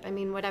membership. I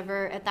mean,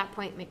 whatever at that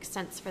point makes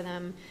sense for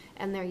them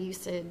and their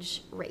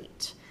usage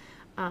rate.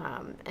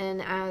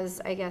 And as,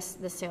 I guess,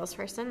 the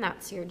salesperson,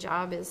 that's your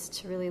job, is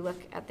to really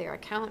look at their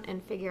account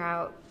and figure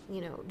out,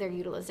 their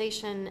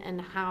utilization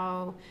and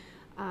how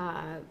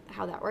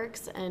that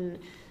works. And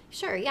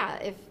sure,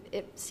 if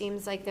it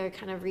seems like they're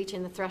kind of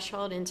reaching the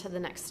threshold into the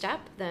next step,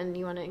 then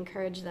you want to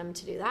encourage them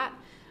to do that.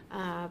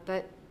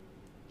 But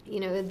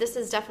this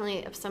is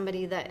definitely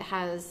somebody that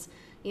has,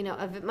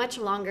 a much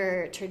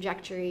longer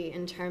trajectory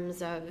in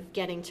terms of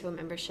getting to a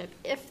membership,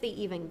 if they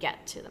even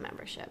get to the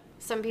membership.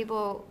 Some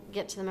people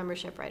get to the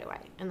membership right away,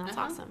 and that's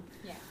awesome.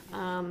 Yeah.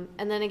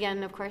 And then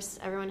again, of course,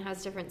 everyone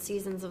has different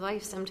seasons of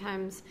life.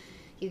 Sometimes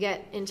you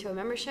get into a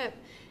membership,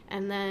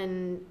 and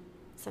then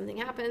something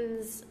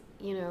happens,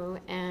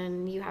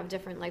 and you have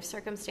different life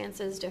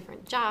circumstances,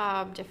 different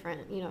job,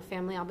 different,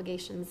 family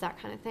obligations, that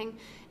kind of thing,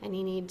 and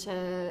you need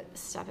to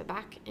step it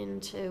back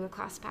into a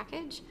class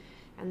package,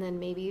 and then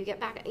maybe you get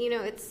back,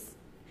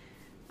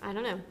 I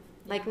don't know.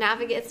 like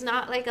navigate. It's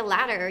not like a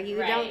ladder. You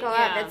don't go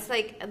up. It's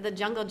like the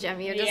jungle gym.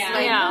 You're just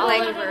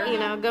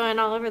going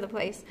all over the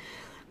place.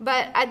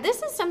 But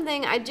this is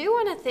something I do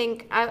want to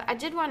think. I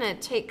did want to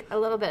take a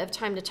little bit of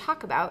time to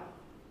talk about,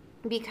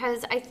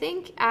 because I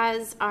think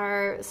as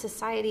our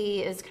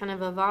society is kind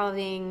of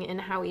evolving in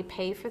how we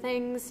pay for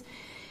things,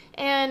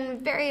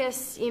 and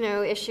various,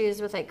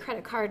 issues with like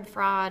credit card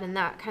fraud and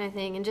that kind of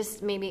thing, and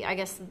just maybe, I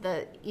guess,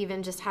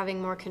 even just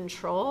having more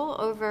control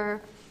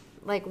over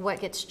like what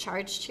gets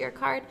charged to your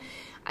card.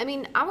 I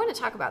mean, I want to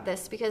talk about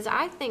this because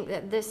I think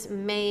that this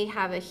may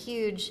have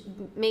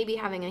maybe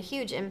having a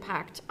huge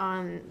impact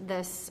on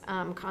this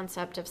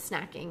concept of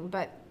snacking.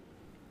 But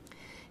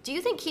do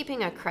you think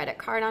keeping a credit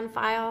card on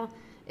file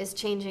is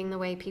changing the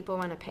way people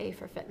want to pay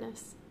for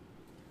fitness?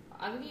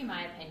 I'll give you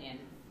my opinion.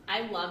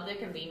 I love the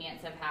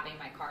convenience of having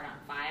my card on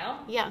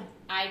file. Yeah.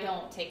 I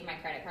don't take my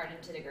credit card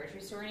into the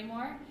grocery store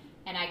anymore,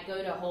 and I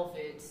go to Whole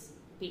Foods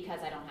because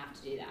I don't have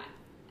to do that.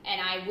 And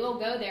I will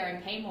go there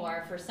and pay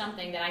more for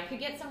something that I could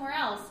get somewhere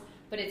else,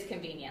 but it's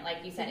convenient.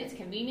 Like you said, it's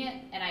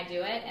convenient, and I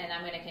do it, and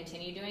I'm going to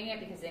continue doing it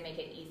because they make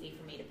it easy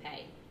for me to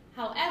pay.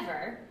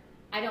 However,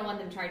 I don't want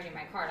them charging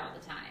my card all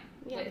the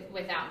time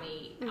without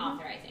me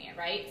authorizing it,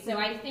 right? So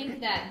I think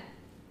that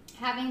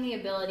having the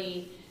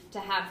ability to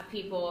have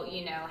people,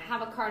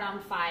 have a card on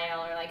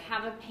file or like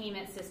have a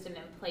payment system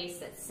in place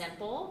that's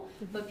simple,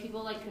 but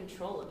people like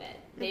control of it.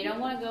 They don't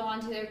want to go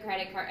onto their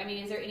credit card. I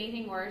mean, is there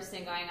anything worse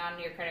than going on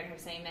to your credit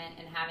card statement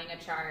and having a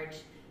charge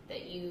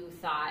that you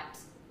thought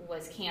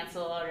was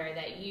canceled or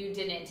that you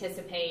didn't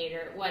anticipate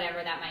or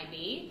whatever that might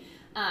be?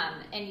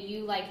 And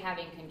you like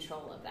having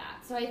control of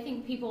that. So I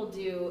think people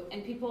do,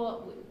 and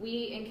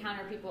we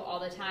encounter people all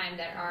the time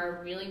that are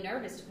really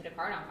nervous to put a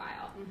card on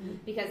file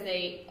because is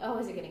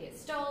it going to get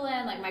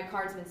stolen? Like my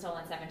card's been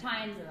stolen 7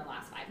 times in the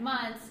last 5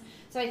 months.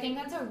 So I think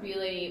that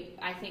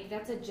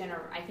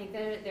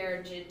there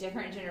are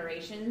different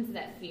generations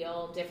that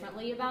feel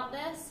differently about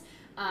this.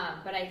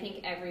 But I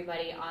think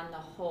everybody on the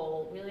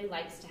whole really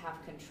likes to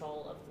have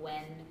control of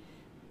when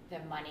the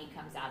money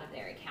comes out of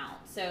their account.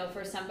 So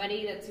for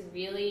somebody that's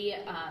really,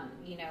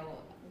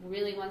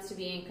 really wants to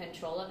be in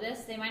control of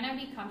this, they might not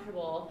be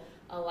comfortable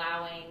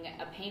allowing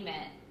a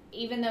payment,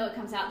 even though it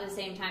comes out at the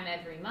same time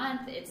every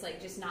month. It's like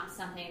just not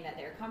something that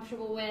they're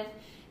comfortable with,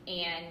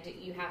 and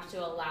you have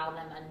to allow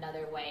them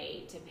another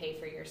way to pay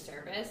for your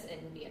service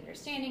and be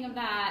understanding of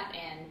that.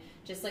 And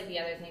just like the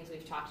other things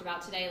we've talked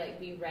about today, like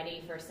be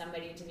ready for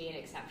somebody to be an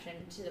exception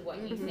to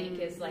what you think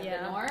is like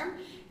the norm,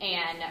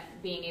 and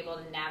being able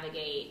to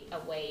navigate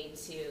a way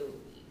to,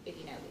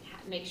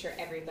 make sure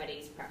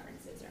everybody's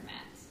preferences are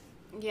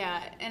met.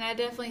 Yeah, and I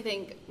definitely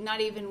think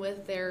not even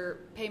with their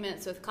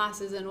payments with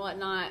classes and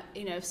whatnot,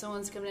 if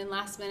someone's coming in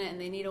last minute and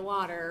they need a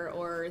water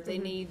or they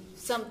need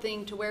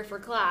something to wear for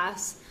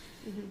class,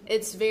 I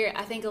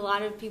think a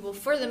lot of people,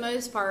 for the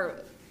most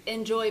part,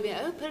 enjoy being,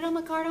 put it on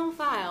my card on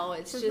file.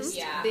 It's just,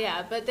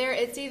 but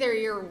it's either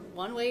you're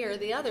one way or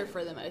the other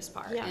for the most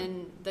part. Yeah.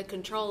 And the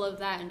control of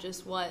that and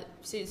just what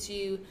suits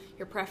you,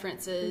 your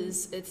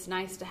preferences, it's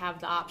nice to have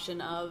the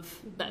option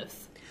of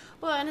both.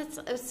 Well, and it's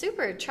a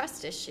super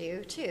trust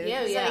issue, too.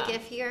 Yeah. Like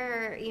if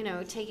you're,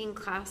 taking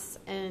class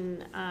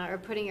and or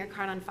putting your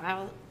card on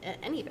file at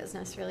any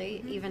business,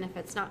 really, even if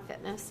it's not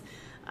fitness,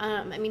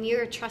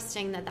 you're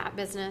trusting that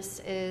business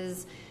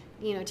is,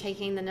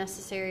 taking the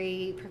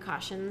necessary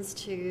precautions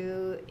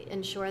to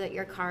ensure that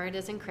your card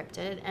is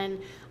encrypted.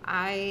 And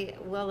I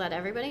will let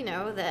everybody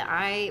know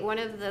that one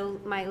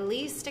of my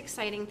least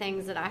exciting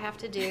things that I have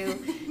to do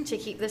to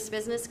keep this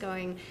business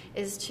going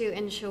is to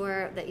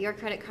ensure that your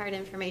credit card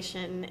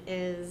information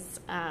is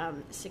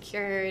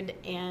secured.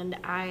 And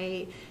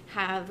I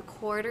have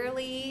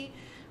quarterly,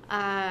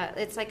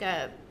 it's like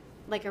a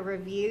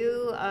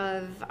review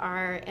of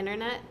our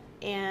internet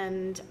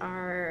and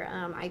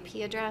our IP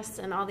address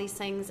and all these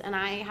things, and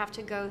I have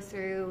to go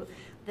through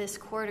this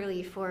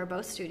quarterly for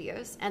both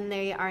studios, and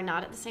they are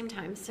not at the same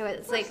time. So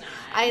it's like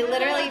I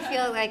literally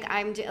feel like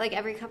I'm like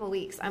every couple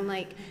weeks I'm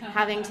like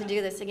having to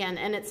do this again,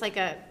 and it's like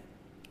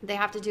they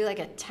have to do like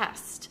a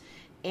test,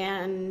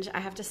 and I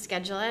have to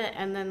schedule it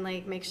and then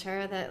like make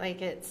sure that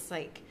like it's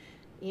like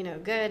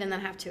good, and then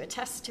I have to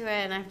attest to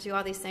it, and I have to do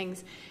all these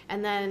things.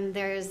 And then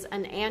there's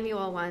an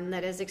annual one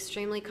that is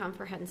extremely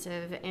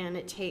comprehensive, and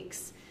it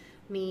takes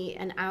me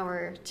an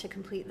hour to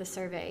complete the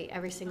survey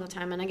every single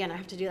time. And again, I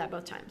have to do that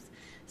both times.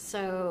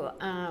 So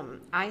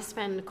I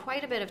spend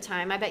quite a bit of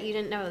time. I bet you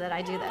didn't know that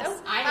I do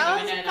this. I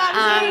didn't even know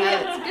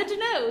that. It's good to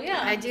know,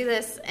 yeah. I do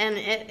this, and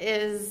it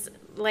is,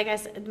 like I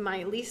said,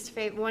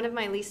 one of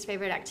my least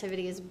favorite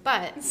activities,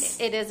 but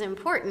it is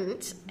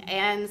important.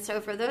 And so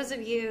for those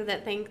of you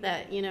that think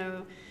that,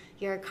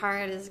 your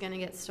card is going to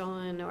get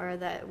stolen, or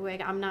that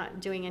I'm not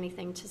doing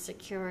anything to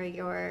secure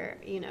your,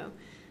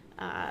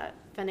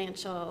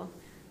 financial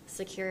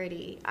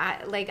security,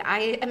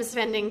 I am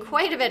spending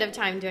quite a bit of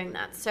time doing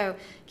that. So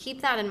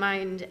keep that in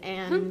mind,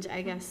 and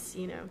I guess,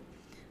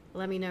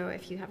 let me know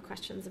if you have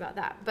questions about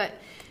that. But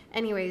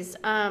anyways,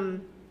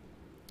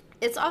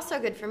 it's also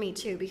good for me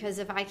too, because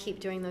if I keep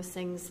doing those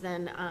things,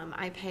 then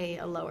I pay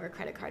a lower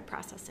credit card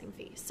processing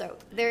fee. So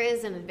there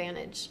is an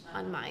advantage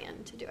on my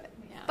end to do it.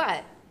 Yeah.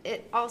 But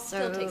it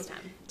also Still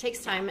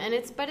takes time. and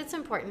it's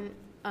important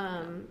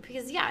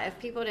because if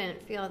people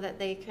didn't feel that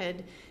they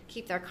could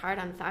keep their card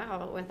on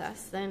file with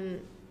us,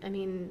 then I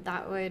mean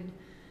that would,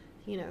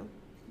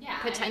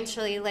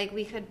 potentially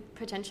we could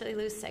potentially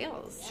lose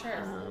sales. Sure,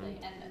 absolutely.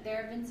 And there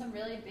have been some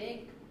really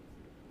big,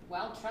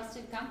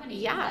 well-trusted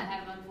companies Yeah. that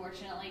have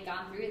unfortunately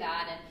gone through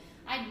that.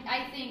 And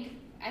I think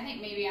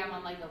maybe I'm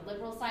on the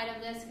liberal side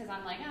of this because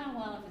I'm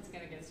if it's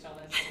going to get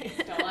stolen, it's going to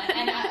get stolen.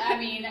 And I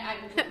mean,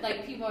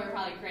 people are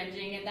probably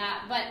cringing at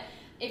that. But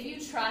if you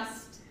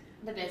trust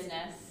the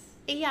business,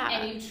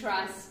 and you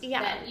trust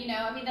that,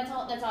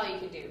 that's all you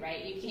can do,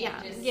 right? You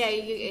can't just.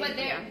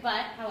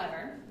 But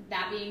however,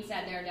 that being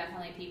said, there are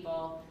definitely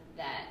people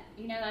that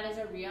that is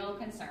a real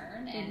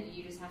concern, and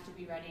you just have to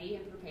be ready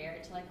and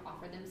prepared to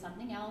offer them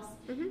something else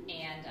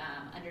and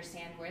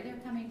understand where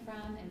they're coming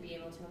from and be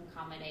able to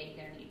accommodate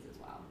their needs as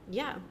well.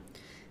 Yeah.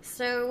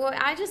 So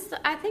I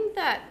think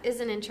that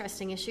is an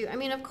interesting issue. I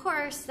mean, of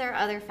course, there are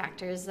other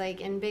factors,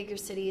 like in bigger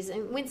cities.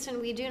 In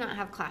Winston, we do not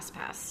have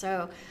ClassPass,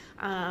 so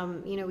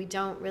we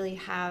don't really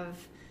have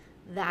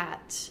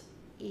that,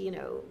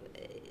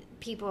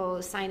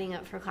 people signing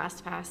up for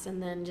ClassPass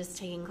and then just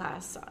taking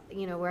class,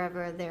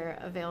 wherever they're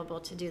available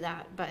to do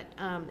that. But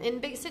in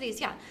big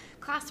cities,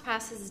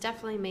 ClassPass has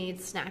definitely made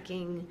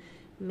snacking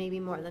maybe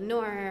more the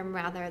norm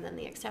rather than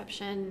the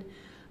exception.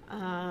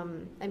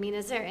 I mean,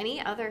 is there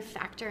any other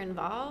factor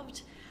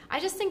involved? I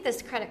just think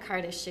this credit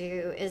card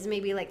issue is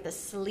maybe the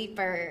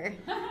sleeper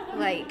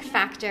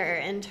factor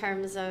in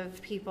terms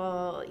of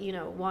people,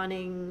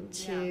 wanting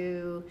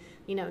to,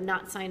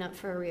 not sign up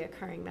for a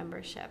reoccurring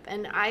membership.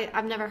 And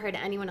I've never heard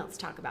anyone else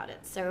talk about it.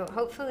 So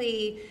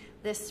hopefully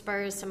this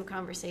spurs some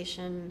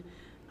conversation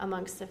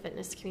amongst the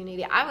fitness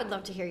community. I would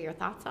love to hear your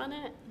thoughts on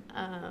it.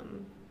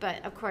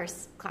 But of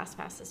course,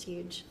 ClassPass is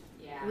huge.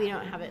 Yeah. We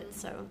don't have it,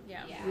 so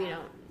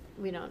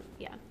we don't.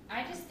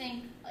 I just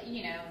think,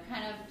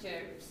 kind of to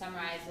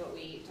summarize what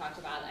we talked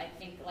about, I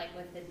think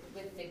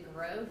with the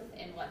growth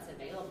in what's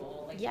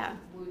available,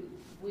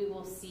 we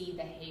will see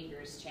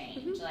behaviors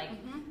change.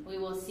 We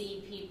will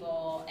see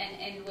people,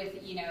 and with,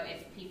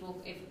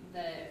 if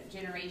the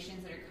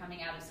generations that are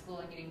coming out of school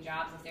and getting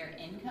jobs, if their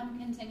income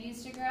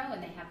continues to grow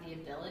and they have the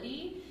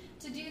ability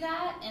to do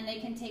that, and they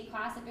can take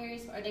class at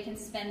various, or they can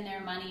spend their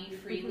money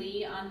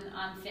freely on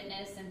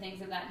fitness and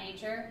things of that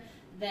nature,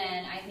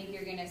 then I think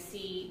you're going to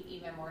see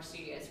even more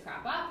studios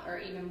crop up, or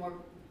even more,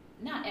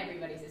 not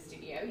everybody's a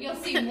studio. You'll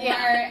see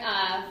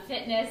more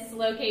fitness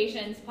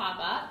locations pop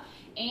up,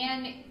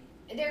 and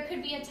there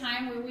could be a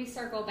time where we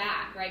circle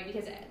back, right?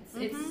 Because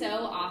it's so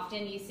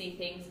often you see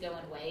things go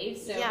in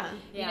waves. So,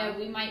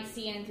 we might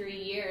see in 3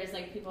 years,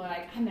 people are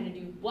I'm going to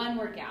do one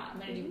workout.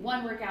 I'm going to do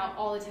one workout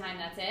all the time.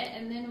 That's it.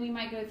 And then we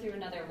might go through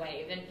another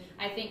wave. And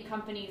I think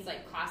companies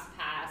like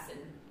ClassPass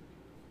and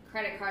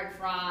credit card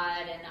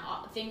fraud and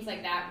things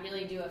like that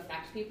really do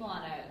affect people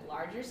on a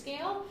larger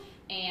scale,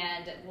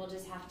 and we'll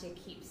just have to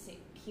keep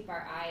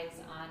our eyes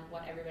on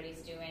what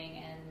everybody's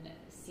doing and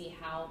see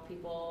how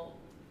people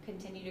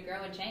continue to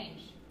grow and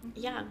change.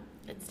 Yeah,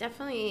 it's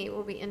definitely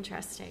will be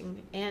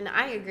interesting, and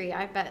I agree.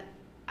 I bet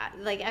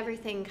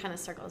everything kind of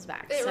circles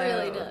back. It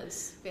really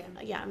does.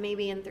 Yeah,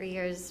 maybe in 3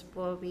 years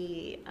we'll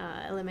be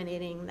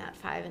eliminating that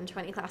 5 and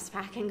 20 class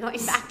pack and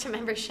going back to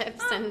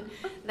memberships and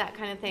that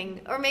kind of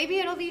thing. Or maybe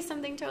it'll be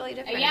something totally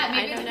different. Yeah,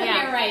 maybe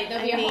you're right.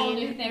 There'll be a whole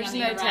new thing on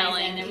the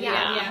horizon.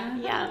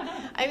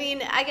 Yeah. I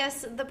mean, I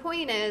guess the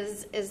point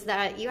is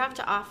that you have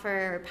to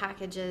offer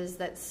packages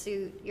that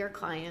suit your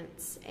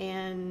clients,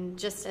 and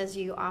just as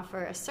you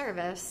offer a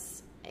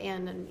service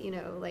and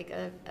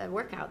a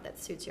workout that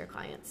suits your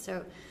clients.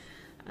 So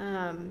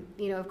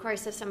of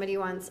course, if somebody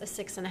wants a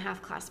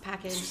 6.5 class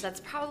package, that's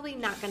probably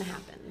not going to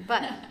happen.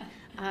 But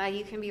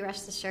you can be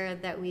rest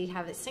assured that we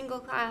have a single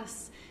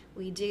class.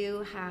 We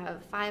do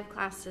have 5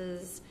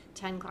 classes,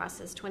 10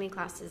 classes, 20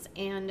 classes,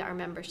 and our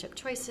membership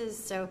choices.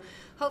 So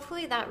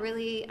hopefully that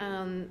really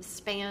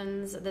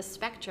spans the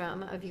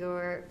spectrum of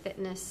your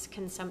fitness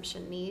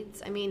consumption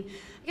needs. I mean,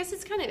 I guess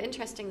it's kind of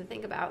interesting to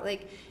think about.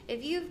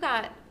 If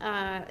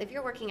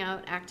you're working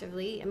out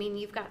actively, I mean,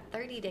 you've got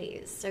 30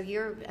 days. So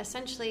you're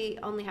essentially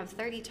only have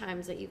 30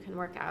 times that you can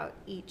work out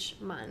each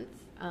month,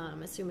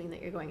 assuming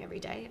that you're going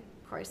every day.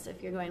 Of course,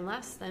 if you're going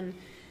less, then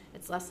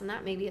it's less than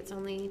that. Maybe it's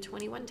only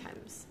 21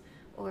 times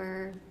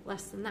or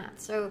less than that.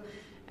 So,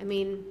 I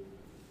mean,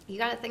 you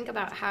got to think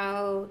about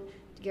how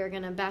you're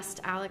going to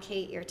best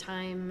allocate your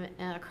time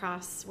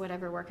across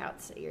whatever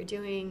workouts that you're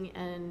doing,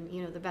 and,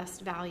 the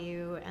best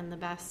value and the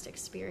best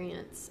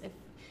experience. If,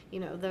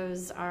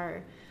 those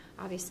are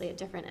obviously at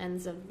different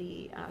ends of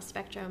the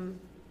spectrum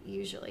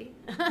usually.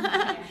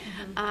 I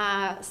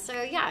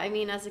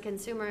mean, as a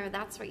consumer,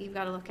 that's what you've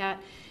got to look at.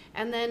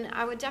 And then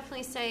I would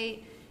definitely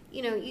say,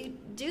 you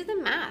do the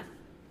math.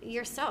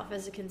 yourself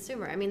as a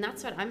consumer. I mean,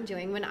 that's what I'm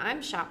doing when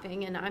I'm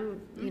shopping and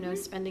I'm,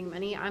 spending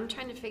money. I'm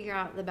trying to figure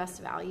out the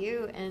best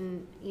value,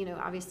 and,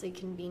 obviously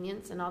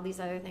convenience and all these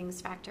other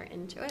things factor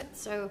into it.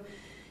 So,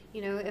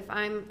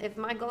 if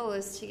my goal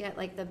is to get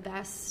like the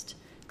best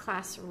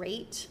class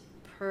rate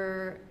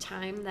per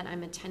time that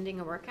I'm attending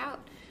a workout,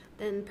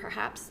 then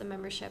perhaps the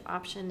membership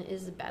option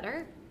is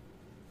better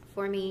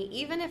for me,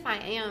 even if I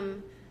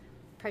am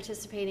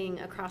participating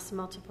across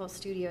multiple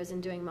studios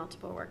and doing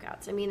multiple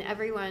workouts. I mean,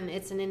 everyone,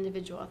 it's an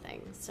individual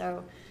thing.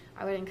 So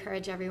I would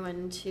encourage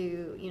everyone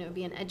to,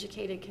 be an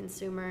educated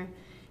consumer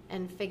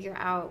and figure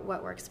out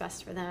what works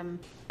best for them.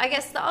 I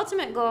guess the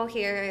ultimate goal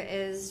here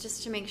is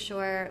just to make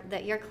sure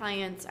that your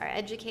clients are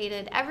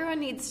educated. Everyone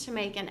needs to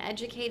make an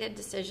educated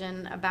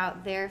decision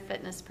about their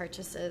fitness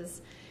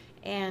purchases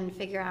and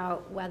figure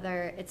out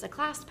whether it's a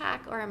class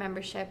pack or a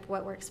membership,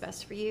 what works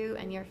best for you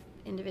and your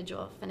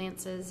individual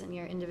finances and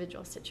your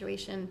individual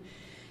situation.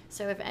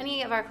 So if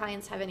any of our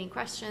clients have any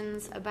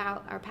questions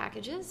about our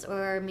packages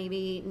or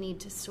maybe need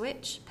to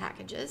switch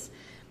packages,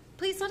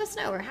 please let us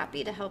know. We're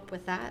happy to help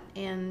with that.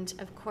 And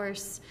of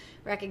course,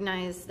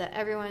 recognize that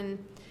everyone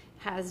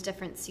has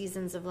different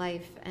seasons of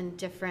life and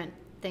different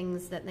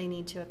things that they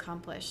need to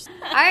accomplish.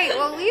 All right,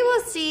 well, we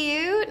will see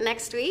you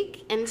next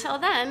week. Until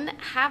then,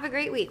 have a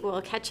great week.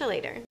 We'll catch you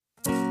later.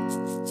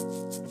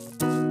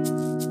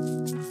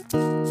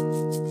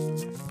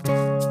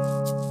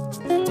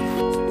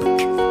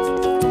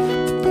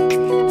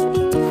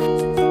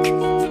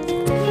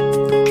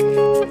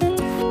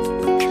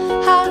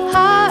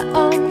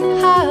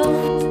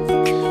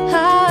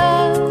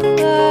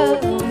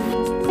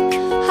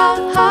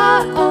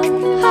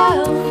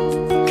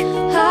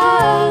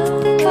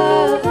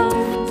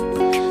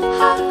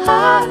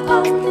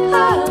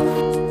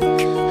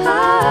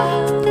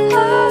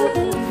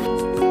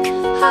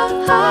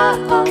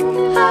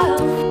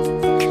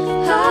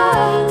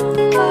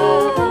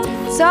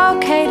 It's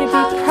okay to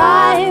be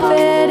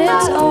private,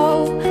 it's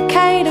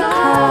okay to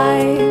cry,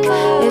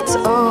 it's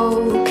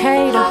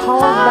okay to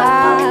hold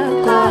back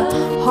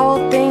or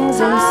hold things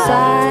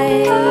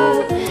inside.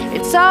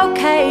 It's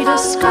okay to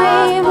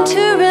scream,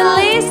 to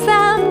release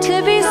them,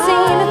 to be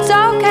seen. It's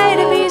okay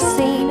to be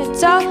seen,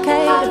 it's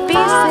okay to be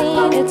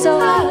seen, it's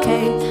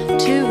okay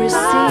to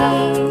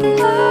receive.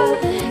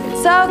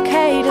 It's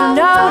okay to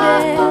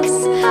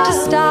notice, to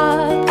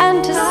stop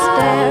and to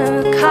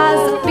stare,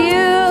 'cause the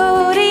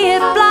beauty,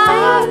 it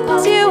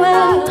blinds you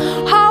and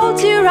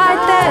holds you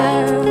right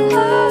there.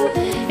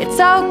 It's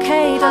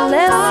okay to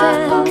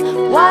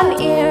listen,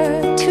 one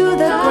ear to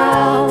the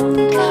ground,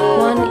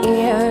 one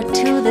ear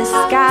to the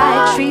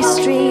sky, tree,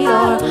 street,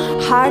 or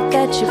heart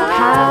that you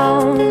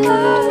pound.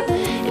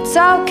 It's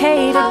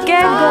okay to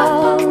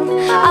giggle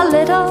a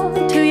little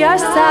to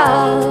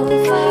yourself,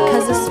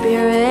 'cause the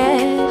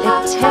spirit,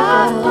 it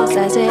tickles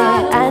as it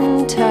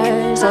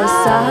enters a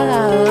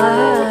sound.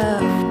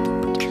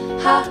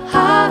 Ha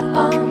ha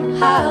ha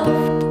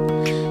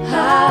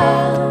ha.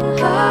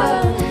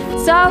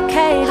 It's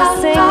okay to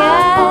sing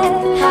it.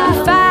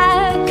 In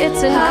fact,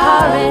 it's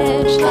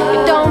encouraged.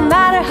 It don't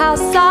matter how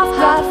soft,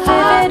 rough,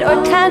 vivid,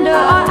 or tender,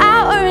 or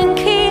out or in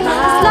key,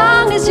 as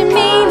long as you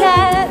mean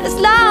it. As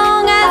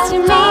long as you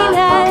mean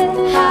it.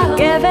 You're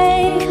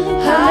giving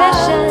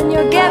permission.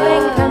 You're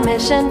giving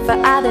permission for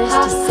others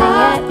to sing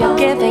it. You're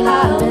giving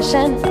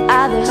permission for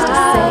others to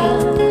sing.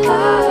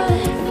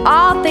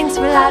 All things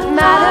for that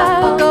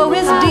matter go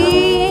as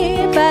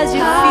deep as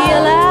you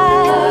feel it.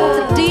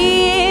 The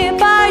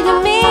deeper you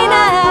mean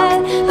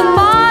it, the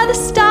more the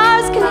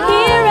stars can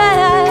hear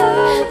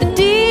it. The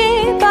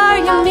deeper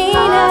you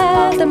mean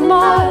it, the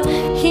more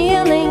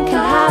healing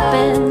can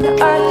happen. The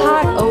earth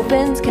heart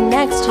opens,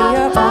 connects to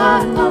your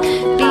own.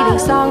 Beating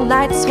song,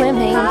 light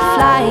swimming,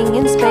 flying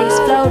in space,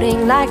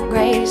 floating like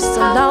grace,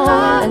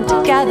 alone and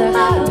together,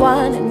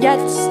 one and yet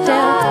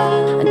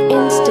still an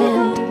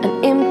instant,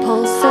 an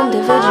impulse,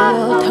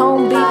 individual,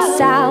 tone, beat,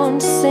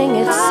 sound, sing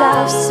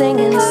itself,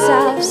 singing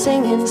self,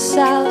 singing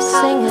self,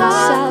 singing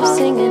self,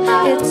 singing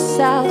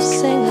itself,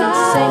 singing,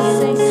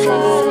 singing,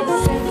 singing.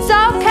 It's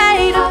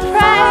okay to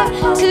pray,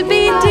 to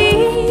be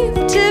deep,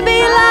 to be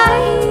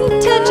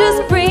light, to just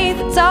breathe.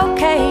 It's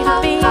okay to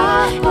be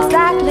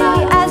exactly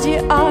as you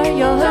are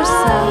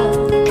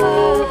yourself.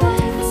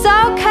 It's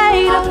okay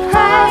to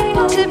pray,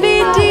 to be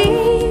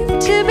deep,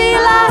 to be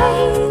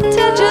light,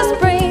 to just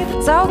breathe.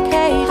 It's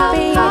okay to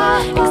be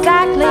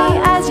exactly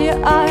as you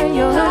are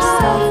yourself.